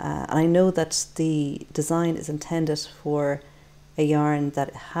 And I know that the design is intended for a yarn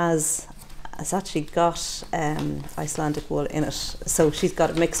that has actually got Icelandic wool in it. So she's got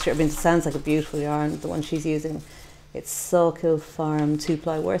a mixture. I mean, it sounds like a beautiful yarn, the one she's using. It's Sawkill Farm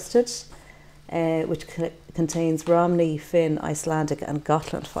 2-ply worsted, which contains Romney, Finn, Icelandic and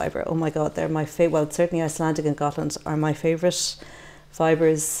Gotland fibre. Oh my God, they're my favourite. Well, certainly Icelandic and Gotland are my favourite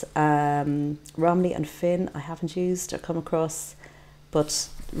fibres. Romney and Finn I haven't used or come across, but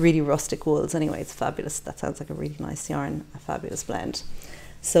really rustic wools anyway. It's fabulous. That sounds like a really nice yarn, a fabulous blend.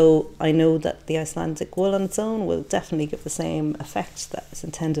 So I know that the Icelandic wool on its own will definitely give the same effect that was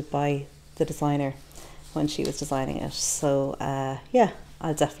intended by the designer when she was designing it. So yeah,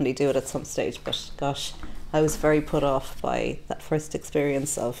 I'll definitely do it at some stage, but gosh, I was very put off by that first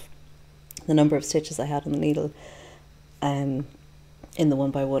experience of the number of stitches I had on the needle in the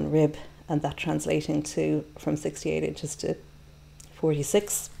 1x1 rib, and that translating to from 68 inches to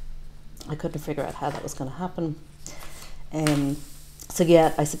 46. I couldn't figure out how that was going to happen. So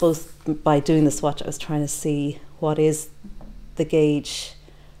yeah, I suppose by doing the swatch I was trying to see what is the gauge,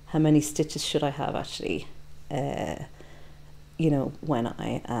 how many stitches should I have actually, when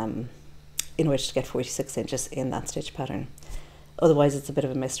I in order to get 46 inches in that stitch pattern. Otherwise it's a bit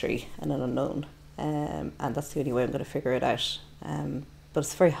of a mystery and an unknown, and that's the only way I'm going to figure it out. But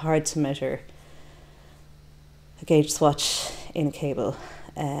it's very hard to measure a gauge swatch in a cable.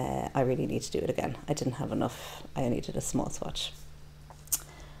 I really need to do it again. I didn't have enough. I needed a small swatch.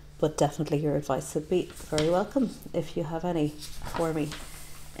 But definitely your advice would be very welcome if you have any for me.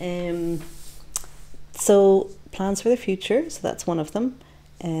 So plans for the future, so that's one of them,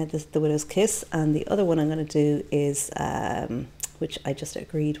 the Widow's Kiss, and the other one I'm going to do is, which I just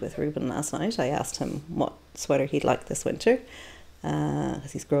agreed with Ruben last night. I asked him what sweater he'd like this winter,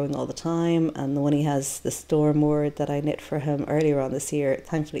 because he's growing all the time. And the one he has, the Stormore that I knit for him earlier on this year,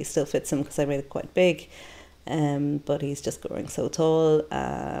 thankfully still fits him because I made it quite big. But he's just growing so tall.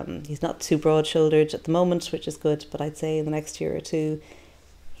 He's not too broad shouldered at the moment, which is good, but I'd say in the next year or two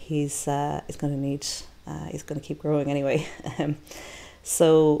he's going to keep growing anyway.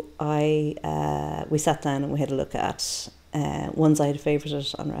 So we sat down and we had a look at ones I had favoured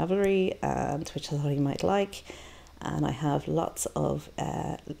on Ravelry, and which I thought he might like. And I have lots of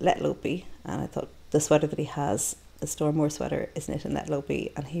Letlopi, and I thought the sweater that he has, the Stormore sweater, is knit in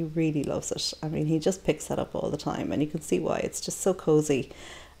Letlopi, and he really loves it. I mean, he just picks that up all the time, and you can see why. It's just so cozy.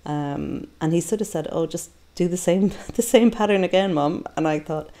 And he sort of said, "Oh, just do the same pattern again, Mum." And I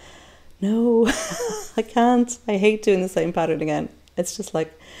thought, no, I can't. I hate doing the same pattern again. It's just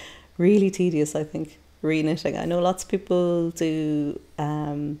like really tedious, I think, re-knitting. I know lots of people do,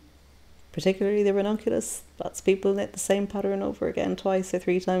 particularly the ranunculus. Lots of people knit the same pattern over again twice or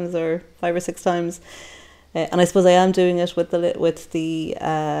 3 times or 5 or 6 times. And I suppose I am doing it with the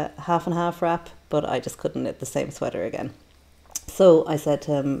half and half wrap, but I just couldn't knit the same sweater again. So I said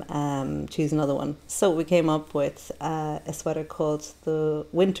to him, choose another one. So we came up with a sweater called the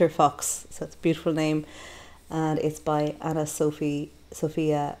Winter Fox. So it's a beautiful name, and it's by Anna Sophia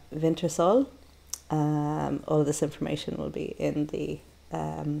Wintersol. All of this information will be in the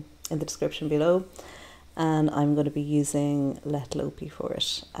description below, and I'm going to be using Letlopi for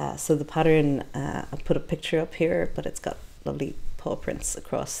it. So the pattern, I'll put a picture up here, but it's got lovely paw prints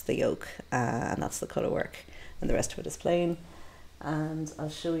across the yoke, and that's the colour work, and the rest of it is plain. And I'll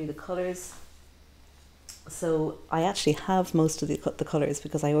show you the colours. So I actually have most of the colours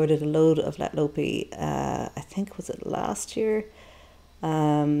because I ordered a load of Letlopi, I think was it last year?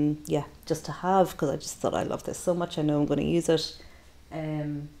 Yeah, just to have, because I just thought I love this so much, I know I'm going to use it.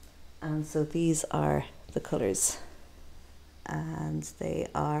 And so these are the colours, and they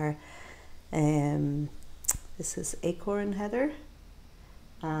are, this is Acorn Heather,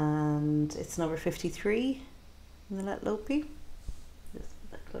 and it's number 53 in the Letlopi. Just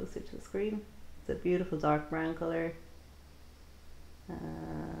put that closer to the screen. It's a beautiful dark brown colour.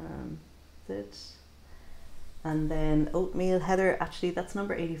 That's it. And then Oatmeal Heather, actually that's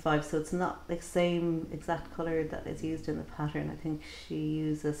number 85, so it's not the same exact colour that is used in the pattern. I think she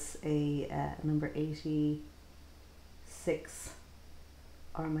uses a number 86,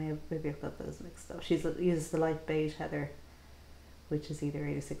 or maybe I've got those mixed up. She uses the light beige heather, which is either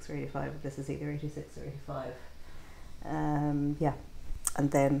 86 or 85. This is either 86 or 85. Yeah,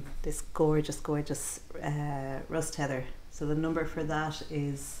 and then this gorgeous rust heather. So the number for that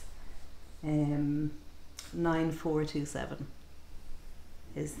is 9427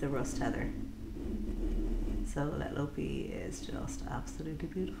 is the rust heather. So Letlopi is just absolutely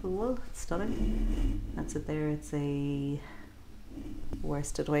beautiful wool. It's stunning. That's it there. It's a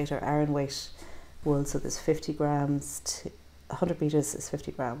worsted weight or Aran weight wool. So there's 50 grams to 100 meters is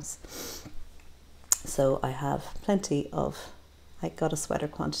 50 grams. So I have plenty of, I got a sweater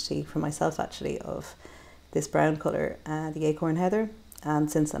quantity for myself actually of this brown colour, the Acorn Heather.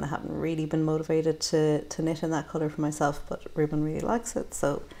 And since then I haven't really been motivated to knit in that colour for myself, but Ruben really likes it,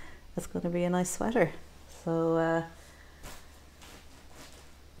 so it's going to be a nice sweater. So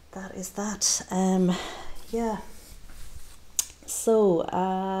that is that. Yeah. So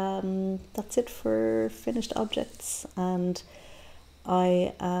that's it for finished objects, and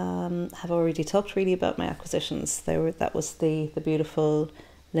I have already talked really about my acquisitions. That was the beautiful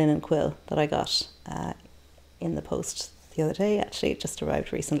linen quill that I got in the post the other day. Actually, it just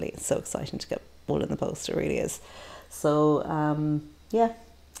arrived recently. It's so exciting to get wool in the post, it really is. So yeah.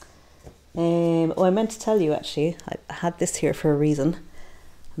 Oh, I meant to tell you actually, I had this here for a reason.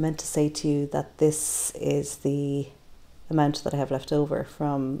 I meant to say to you that this is the amount that I have left over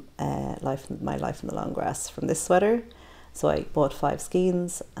from my life in the long grass from this sweater. So I bought 5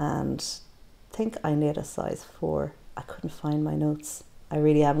 skeins and I think I knit a size 4. I couldn't find my notes. I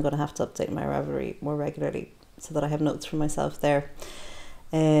really am going to have to update my Ravelry more regularly so that I have notes for myself there,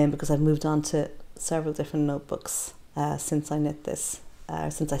 because I've moved on to several different notebooks since I knit this,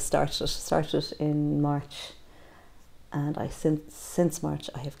 since I started in March, and since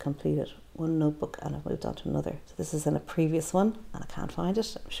March I have completed 1 notebook and I've moved on to another. So this is in a previous one and I can't find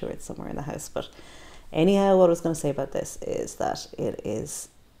it. I'm sure it's somewhere in the house, but anyhow, what I was going to say about this is that it is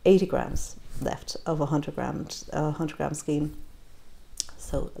 80 grams left of a 100 gram skein,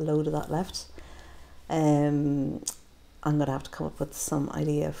 so a load of that left. I'm going to have to come up with some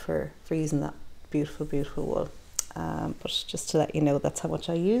idea for using that beautiful wool, but just to let you know, that's how much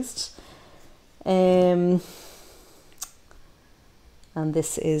I used. And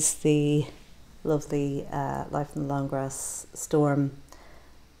this is the lovely Life in the Long Grass Storm.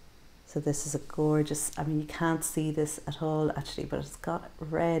 So this is a gorgeous, I mean, you can't see this at all actually, but it's got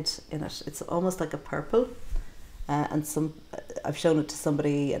red in it. It's almost like a purple. And I've shown it to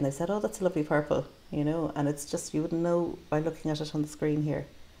somebody and they said, oh, that's a lovely purple, you know, and it's just, you wouldn't know by looking at it on the screen here.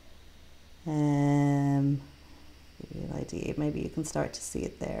 Give you an idea, maybe you can start to see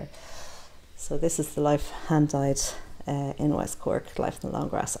it there. So this is the Life hand-dyed in West Cork, Life in the Long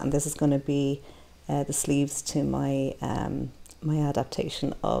Grass, and this is going to be the sleeves to my my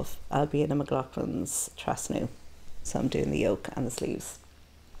adaptation of Albion and McLaughlin's Trasnu. So I'm doing the yoke and the sleeves.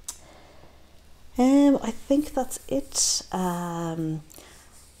 I think that's it.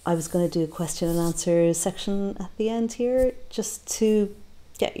 I was going to do a question and answer section at the end here, just to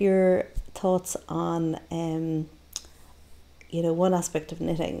get your thoughts on, you know, one aspect of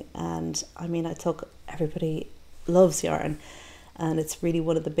knitting. And I mean, everybody loves yarn, and it's really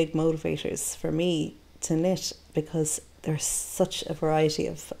one of the big motivators for me to knit, because there's such a variety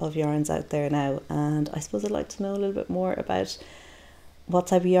of yarns out there now. And I suppose I'd like to know a little bit more about what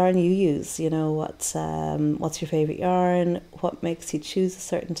type of yarn you use, you know, what's your favourite yarn, what makes you choose a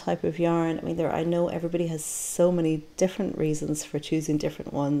certain type of yarn. I mean, I know everybody has so many different reasons for choosing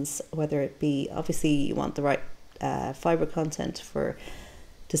different ones, whether it be, obviously you want the right fibre content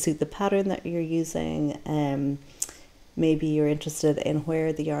to suit the pattern that you're using. Maybe you're interested in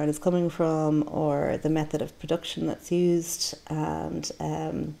where the yarn is coming from, or the method of production that's used, and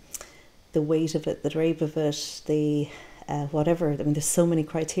the weight of it, the drape of it, the whatever. I mean, there's so many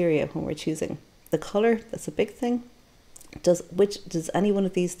criteria when we're choosing. The colour, that's a big thing. Does any one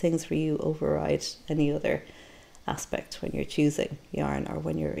of these things for you override any other aspect when you're choosing yarn, or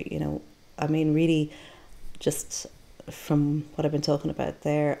when you're, you know, I mean, really, just from what I've been talking about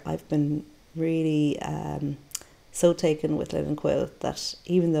there, I've been really so taken with Linen Quill that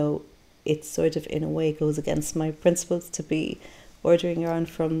even though it sort of in a way goes against my principles to be ordering yarn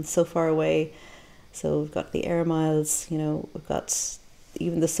from so far away. So we've got the air miles, you know, we've got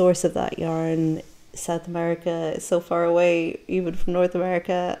even the source of that yarn. South America is so far away, even from North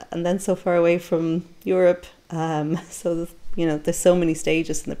America, and then so far away from Europe. So, you know, there's so many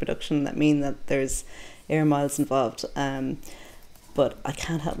stages in the production that mean that there's air miles involved. But I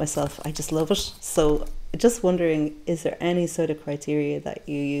can't help myself. I just love it. So just wondering, is there any sort of criteria that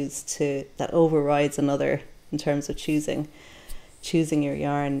you use that overrides another in terms of choosing your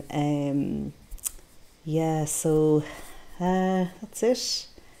yarn? Yeah, so that's it.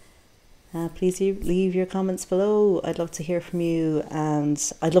 Please leave your comments below. I'd love to hear from you, and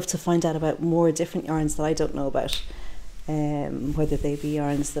I'd love to find out about more different yarns that I don't know about, whether they be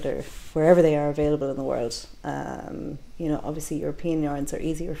yarns that are wherever they are available in the world. You know, obviously European yarns are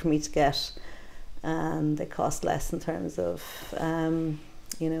easier for me to get, and they cost less in terms of,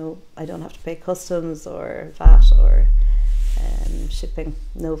 you know, I don't have to pay customs or VAT or shipping.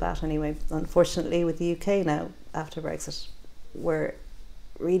 No VAT anyway. Unfortunately, with the UK now, after Brexit, we're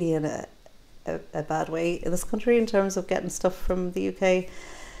really in a bad way in this country in terms of getting stuff from the UK.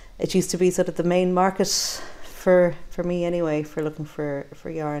 It used to be sort of the main market for me anyway, for looking for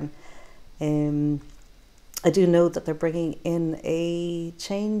yarn. I do know that they're bringing in a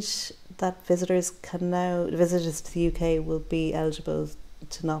change that visitors to the UK will be eligible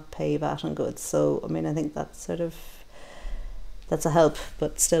to not pay VAT on goods. So I mean, I think that's a help,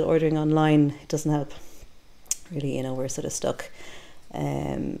 but still ordering online, it doesn't help really. You know, we're sort of stuck.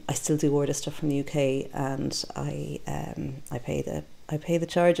 I still do order stuff from the UK, and I pay the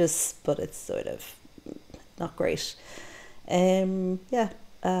charges, but it's sort of not great. Yeah,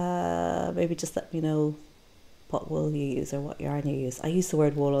 maybe just let me know what wool you use or what yarn you use. I use the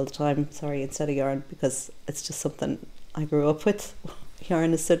word wool all the time, sorry, instead of yarn, because it's just something I grew up with.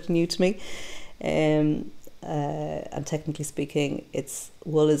 Yarn is sort of new to me. And technically speaking,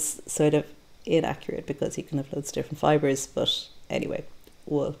 wool is sort of inaccurate because you can have loads of different fibres, but anyway,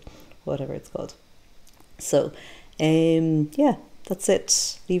 wool, whatever it's called. So yeah, that's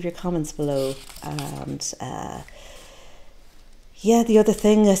it. Leave your comments below. And yeah, the other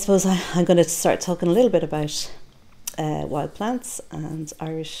thing, I suppose I'm going to start talking a little bit about wild plants and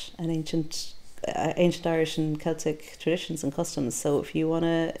Irish and ancient Irish and Celtic traditions and customs. So if you want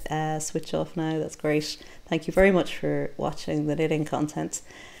to switch off now, that's great. Thank you very much for watching the knitting content,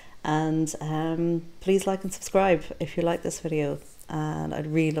 and please like and subscribe if you like this video, and I'd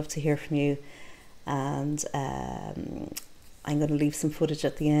really love to hear from you. And I'm going to leave some footage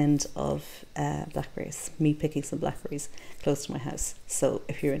at the end of blackberries, me picking some blackberries close to my house. So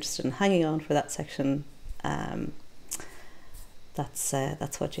if you're interested in hanging on for that section,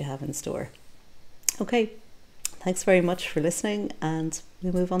 that's what you have in store. Okay, thanks very much for listening, and we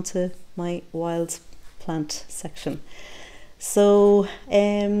move on to my wild plant section. So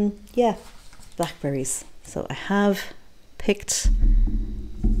yeah, blackberries. So I have picked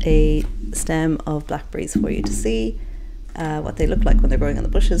a stem of blackberries for you to see what they look like when they're growing on the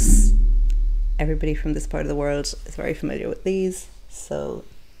bushes. Everybody from this part of the world is very familiar with these, so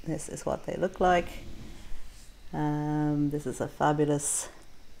this is what they look like. This is a fabulous,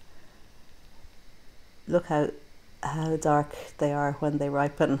 look how dark they are when they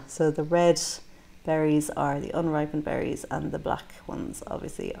ripen. So the red berries are the unripened berries, and the black ones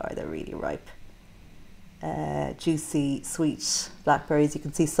obviously are the really ripe, juicy, sweet blackberries. You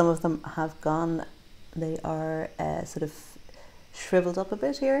can see some of them have gone, they are sort of shriveled up a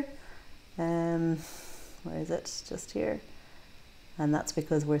bit here. Where is it? Just here. And that's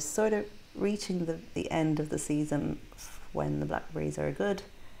because we're sort of reaching the end of the season when the blackberries are good.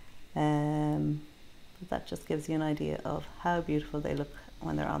 That just gives you an idea of how beautiful they look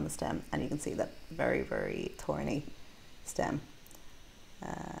when they're on the stem, and you can see that very, very thorny stem.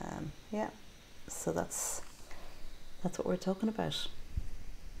 Yeah, so that's what we're talking about.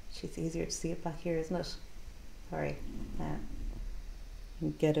 It's easier to see it back here, isn't it? Sorry. You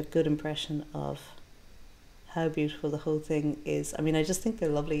can get a good impression of how beautiful the whole thing is. I mean, I just think they're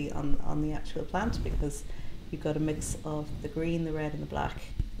lovely on the actual plant, because you've got a mix of the green, the red and the black.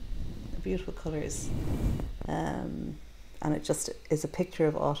 They're beautiful colours. And it just is a picture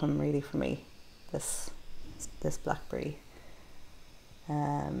of autumn really for me, this blackberry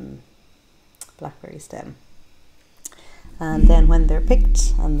stem. And then when they're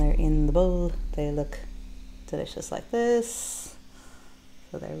picked and they're in the bowl, they look delicious like this.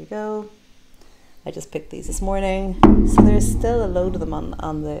 So there we go. I just picked these this morning, so there's still a load of them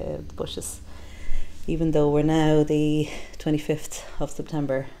on the bushes, even though we're now the 25th of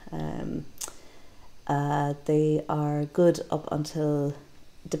September. They are good up until,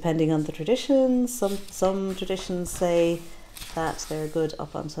 depending on the tradition, some traditions say that they're good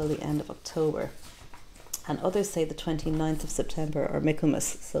up until the end of October, and others say the 29th of September or Michaelmas.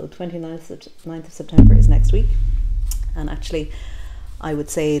 So 29th of September is next week, and actually I would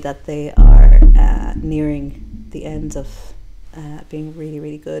say that they are nearing the end of being really,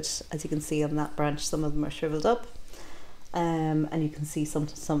 really good. As you can see on that branch, some of them are shriveled up. And you can see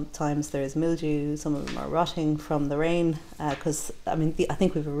sometimes there is mildew, some of them are rotting from the rain, because I think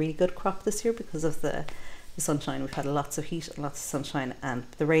we have a really good crop this year because of the sunshine. We've had lots of heat and lots of sunshine, and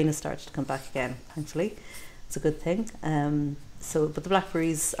the rain has started to come back again, thankfully. It's a good thing. But the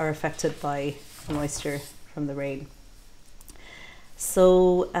blackberries are affected by the moisture from the rain.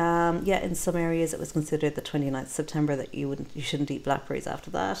 So in some areas it was considered the 29th of September that you shouldn't eat blackberries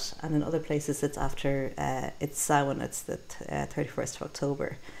after that, and in other places it's after it's Samhain, it's the 31st of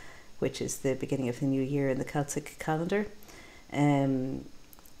October, which is the beginning of the new year in the Celtic calendar.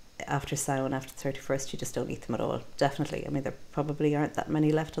 After Samhain, after the 31st, you just don't eat them at all, definitely. I mean, there probably aren't that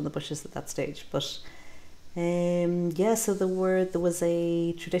many left on the bushes at that stage, but so there was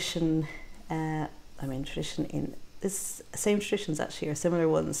a tradition, tradition in this, same traditions actually, are similar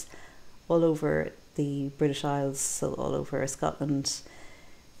ones all over the British Isles, so all over Scotland,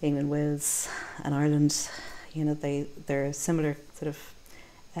 England, Wales and Ireland. You know, they're similar sort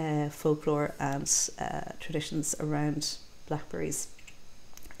of folklore and traditions around blackberries,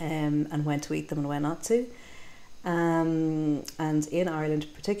 and when to eat them and when not to. And in Ireland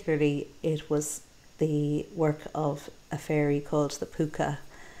particularly, it was the work of a fairy called the Puka,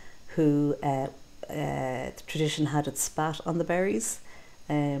 who the tradition had it spat on the berries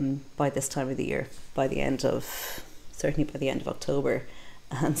by this time of the year, certainly by the end of October.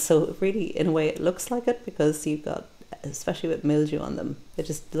 And so really, in a way, it looks like it, because you've got, especially with mildew on them, it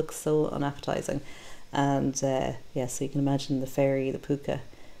just looks so unappetizing. And so you can imagine the fairy, the Puka,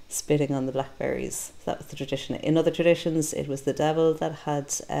 spitting on the blackberries. That was the tradition. In other traditions, it was the devil that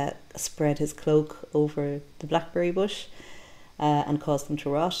had spread his cloak over the blackberry bush and caused them to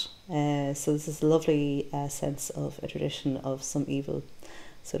rot. So this is a lovely sense of a tradition of some evil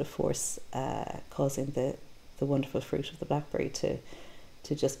sort of force causing the wonderful fruit of the blackberry to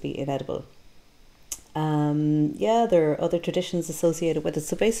just be inedible. There are other traditions associated with it.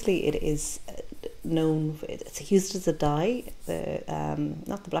 So basically it is known, it's used as a dye,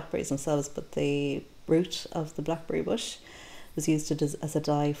 not the blackberries themselves, but the root of the blackberry bush was used as a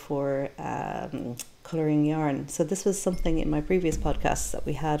dye for colouring yarn. So this was something in my previous podcasts that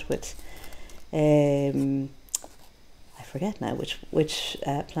we had with, I forget now which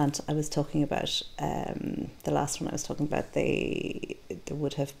plant I was talking about. The last one I was talking about, there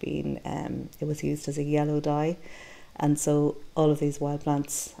would have been, it was used as a yellow dye. And so all of these wild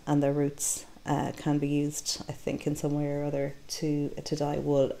plants and their roots can be used, I think, in some way or other to dye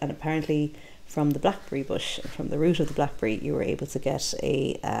wool. And apparently from the blackberry bush, from the root of the blackberry, you were able to get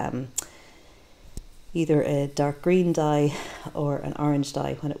a either a dark green dye or an orange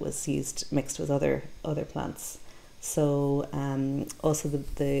dye when it was used mixed with other plants. So also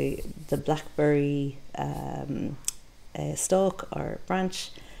the blackberry stalk or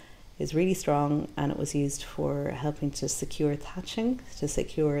branch is really strong, and it was used for helping to secure thatching, to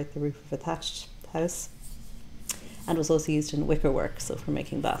secure the roof of a thatched house, and was also used in wicker work, so for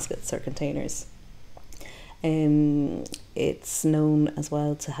making baskets or containers. It's known as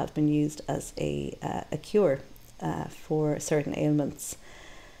well to have been used as a cure for certain ailments,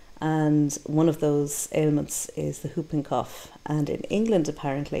 and one of those ailments is the whooping cough. And in England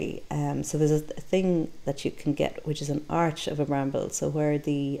apparently, so there's a thing that you can get which is an arch of a bramble, so where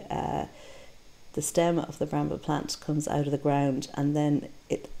the stem of the bramble plant comes out of the ground, and then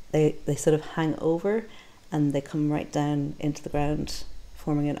they sort of hang over and they come right down into the ground,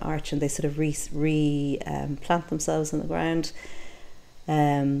 forming an arch, and they sort of plant themselves in the ground.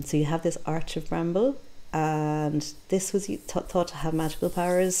 So you have this arch of bramble, and this was thought to have magical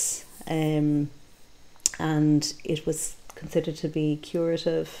powers, and it was considered to be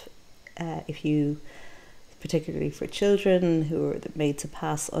curative particularly for children who were made to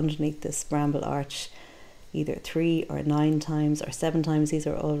pass underneath this bramble arch either 3 or 9 times or 7 times. These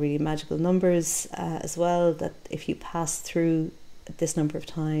are all really magical numbers as well, that if you pass through this number of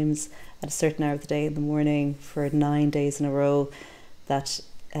times at a certain hour of the day in the morning for 9 days in a row, that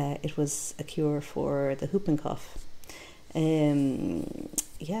it was a cure for the whooping cough.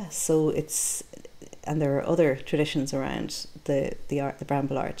 So it's, and there are other traditions around the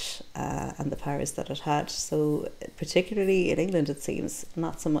bramble arch and the powers that it had. So particularly in England, it seems,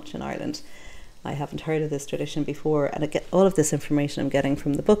 not so much in Ireland. I haven't heard of this tradition before, and I get all of this information I'm getting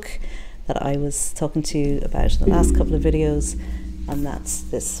from the book that I was talking to you about in the last couple of videos, and that's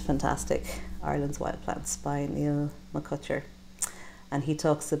this fantastic Ireland's Wild Plants by Neil McCutcher. And he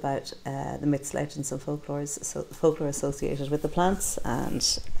talks about the myths, legends and folklore associated with the plants, and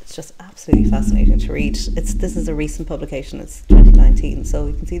it's just absolutely fascinating to read. This is a recent publication, it's 2019, so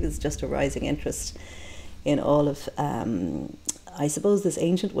you can see there's just a rising interest in all of I suppose this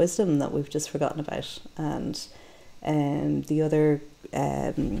ancient wisdom that we've just forgotten about. And the other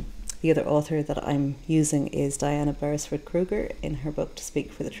author that I'm using is Diana Beresford Kruger in her book To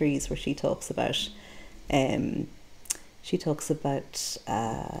Speak for the Trees, where she talks about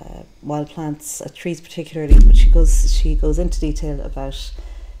wild plants, trees particularly, but she goes into detail about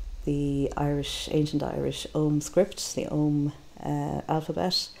the ancient Irish Ogham script, the Ogham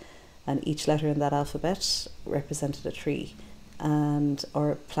alphabet, and each letter in that alphabet represented a tree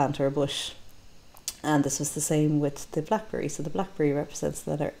or a plant or a bush. And this was the same with the blackberry. So the blackberry represents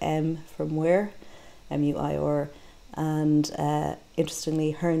the letter M from where, M-U-I-R, and interestingly,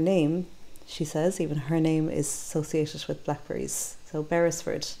 her name, she says, even her name is associated with blackberries. So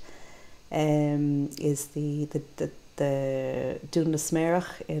Beresford is the Dún na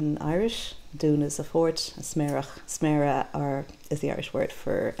Smerach in Irish. Dún is a fort, Smerach, Smera is the Irish word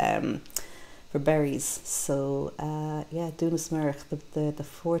for berries. So Dún na Smerach, the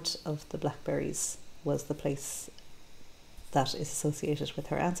fort of the blackberries, was the place that is associated with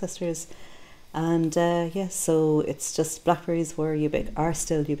her ancestors. And so it's just, blackberries are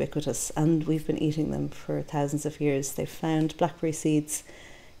still ubiquitous, and we've been eating them for thousands of years. They've found blackberry seeds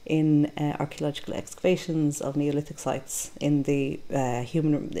in archaeological excavations of Neolithic sites in the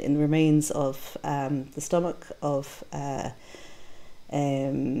remains of the stomach of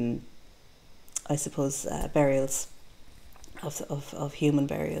burials of human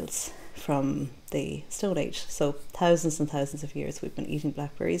burials from the Stone Age. So thousands and thousands of years we've been eating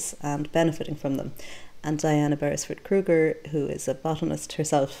blackberries and benefiting from them. And Diana Beresford Kruger, who is a botanist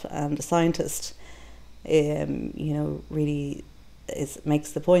herself and a scientist, really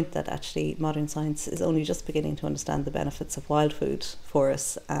makes the point that actually modern science is only just beginning to understand the benefits of wild food for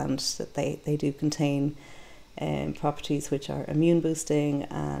us, and that they do contain properties which are immune boosting,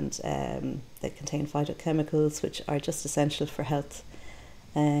 and they contain phytochemicals which are just essential for health.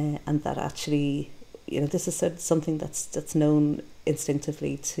 And that actually, this is something that's known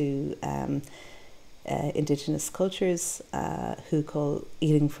instinctively to indigenous cultures who call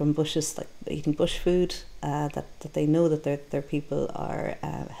eating from bushes, like eating bush food, that they know that their people are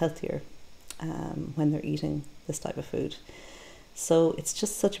healthier when they're eating this type of food. So it's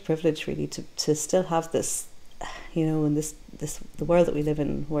just such a privilege really to still have this, in the world that we live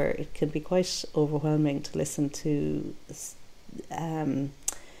in, where it can be quite overwhelming to listen to this,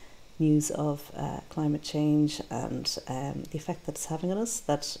 news of climate change and the effect that it's having on us,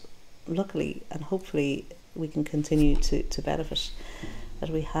 that luckily and hopefully we can continue to benefit, that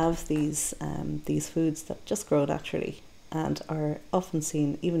we have these foods that just grow naturally and are often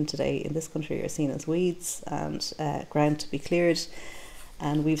seen, even today in this country, are seen as weeds and ground to be cleared.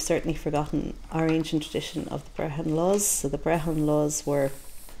 And we've certainly forgotten our ancient tradition of the Brehon laws. So the Brehon laws were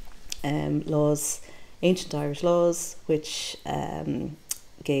ancient Irish laws, which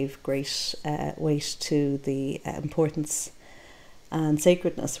gave great weight to the importance and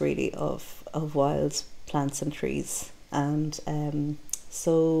sacredness, really, of wild plants and trees. And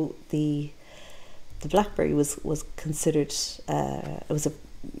so the blackberry was considered it was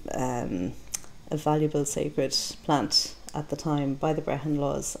a valuable sacred plant at the time by the Brehon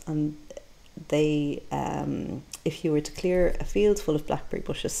laws, and they if you were to clear a field full of blackberry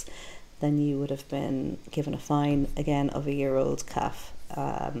bushes, then you would have been given a fine, again, of a year-old calf.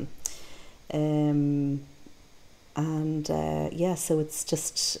 So it's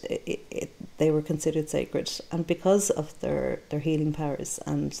just they were considered sacred, and because of their healing powers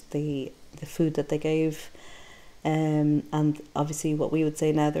and the food that they gave, and obviously what we would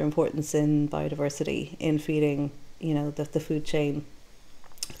say now, their importance in biodiversity, in feeding, the food chain,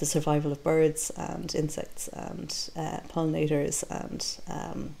 the survival of birds and insects and pollinators, and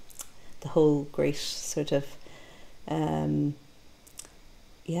the whole great sort of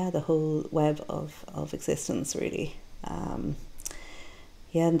the whole web of existence, really.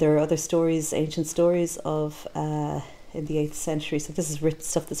 And there are other stories, ancient stories of in the 8th century. So this is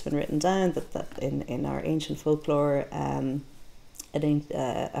stuff that's been written down that in our ancient folklore. A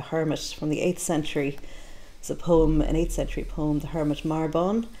hermit from the 8th century. It's an 8th century poem. The hermit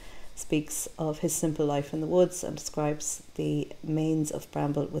Marbon speaks of his simple life in the woods and describes the mains of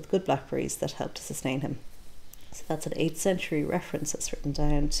bramble with good blackberries that help to sustain him. So that's an 8th century reference that's written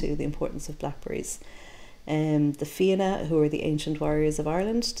down to the importance of blackberries. The Fianna, who are the ancient warriors of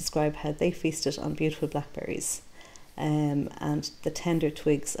Ireland, describe how they feasted on beautiful blackberries and the tender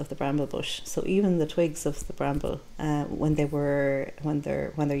twigs of the bramble bush. So even the twigs of the bramble, when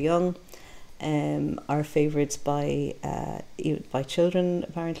they're young, are favoured by children.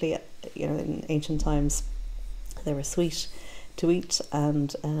 Apparently, in ancient times, they were sweet to eat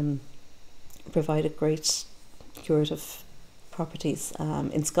and provided great curative properties.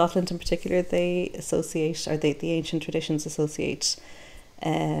 In Scotland in particular, they associate, or the ancient traditions associate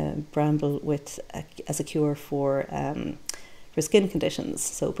bramble with as a cure for skin conditions,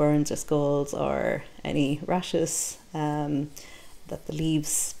 so burns or scalds or any rashes, that the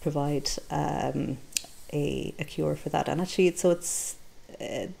leaves provide a cure for that. And actually it's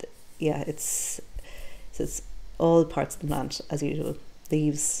all parts of the plant as usual,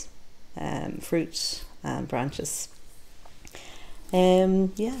 leaves, fruit, branches.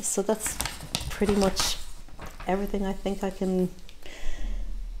 So that's pretty much everything I think I can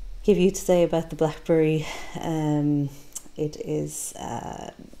give you today about the blackberry. It is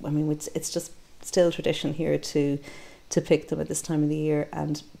it's just still tradition here to pick them at this time of the year,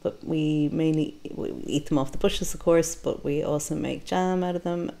 but we eat them off the bushes, of course, but we also make jam out of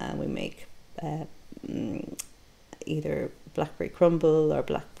them, and we make either blackberry crumble or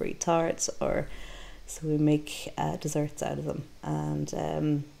blackberry tarts, so we make desserts out of them.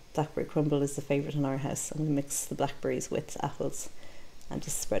 And blackberry crumble is the favourite in our house, and we mix the blackberries with apples and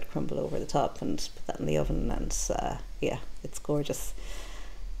just spread crumble over the top and put that in the oven, and it's gorgeous,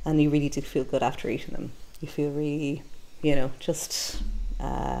 and you really do feel good after eating them. You feel really, just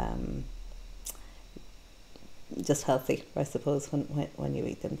healthy, I suppose, when you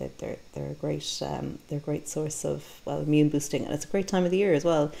eat them. They're a great source of immune boosting, and it's a great time of the year as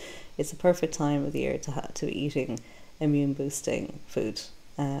well. It's a perfect time of the year to be eating immune boosting food,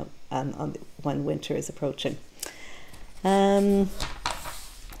 when winter is approaching. So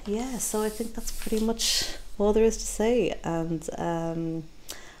I think that's pretty much all there is to say, and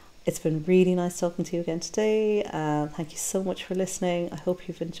it's been really nice talking to you again today. Thank you so much for listening. I hope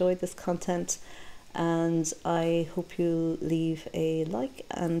you've enjoyed this content, and I hope you leave a like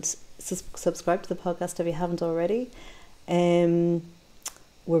and subscribe to the podcast if you haven't already.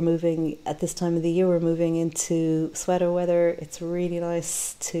 We're moving, at this time of the year, we're moving into sweater weather. It's really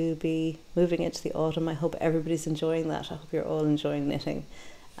nice to be moving into the autumn. I hope everybody's enjoying that. I hope you're all enjoying knitting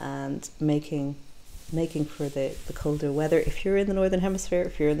and making for the colder weather. If you're in the northern hemisphere,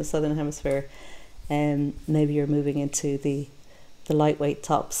 if you're in the southern hemisphere, maybe you're moving into the lightweight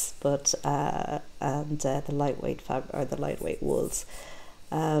tops, but and the lightweight or the lightweight wools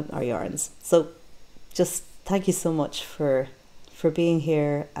or yarns. So just thank you so much for being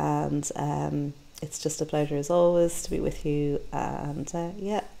here, and it's just a pleasure as always to be with you, and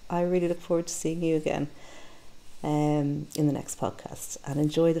I really look forward to seeing you again. in the next podcast, and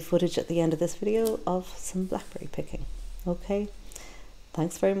enjoy the footage at the end of this video of some blackberry picking. Okay,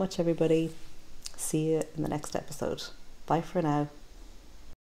 thanks very much everybody. See you in the next episode. Bye for now.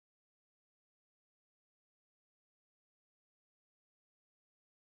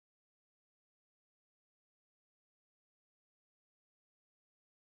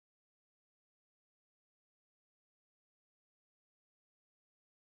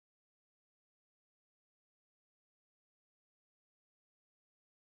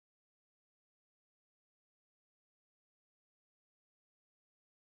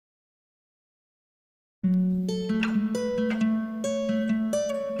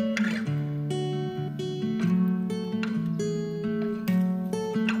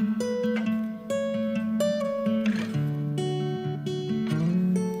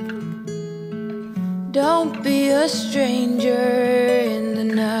 Don't be a stranger in the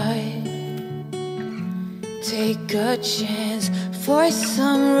night. Take a chance for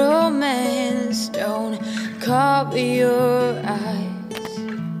some romance. Don't cover your eyes.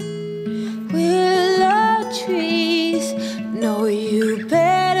 Willow trees know you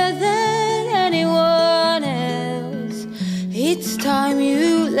better than anyone else. It's time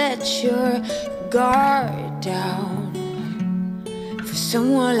you let your guard down. For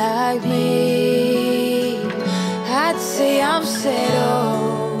someone like me, I'd say I'm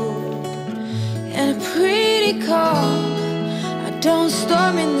settled and pretty calm. I don't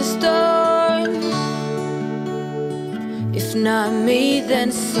storm in the storm. If not me,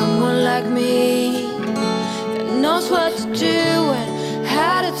 then someone like me that knows what to do and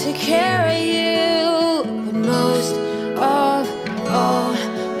how to take care of you. But most of all,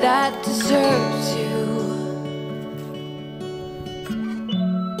 that deserves you.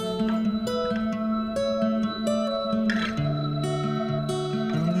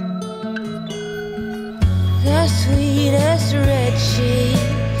 The sweetest red cheese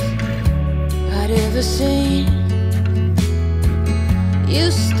I'd ever seen. You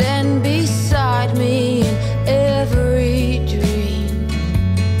stand beside me in every dream.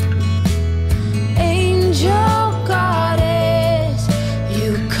 Angel goddess,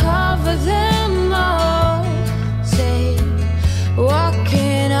 you cover them all. Say, what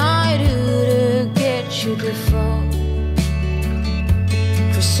can I do to get you to fall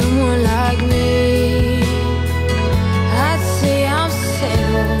for someone like me?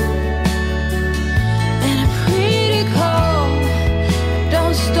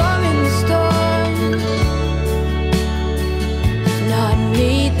 Storm in the storm. If not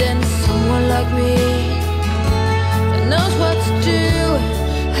me, then someone like me that knows what to do and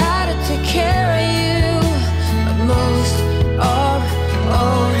how to take care of you. But most of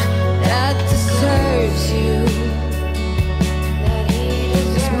all, that deserves you.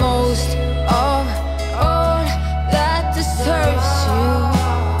 It's most of all that deserves you.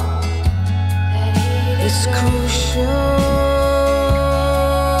 It's crucial.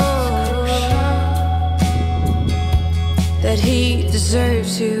 That he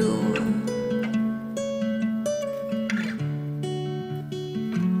deserves you.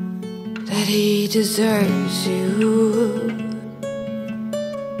 That he deserves you.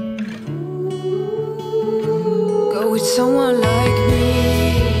 Go with someone like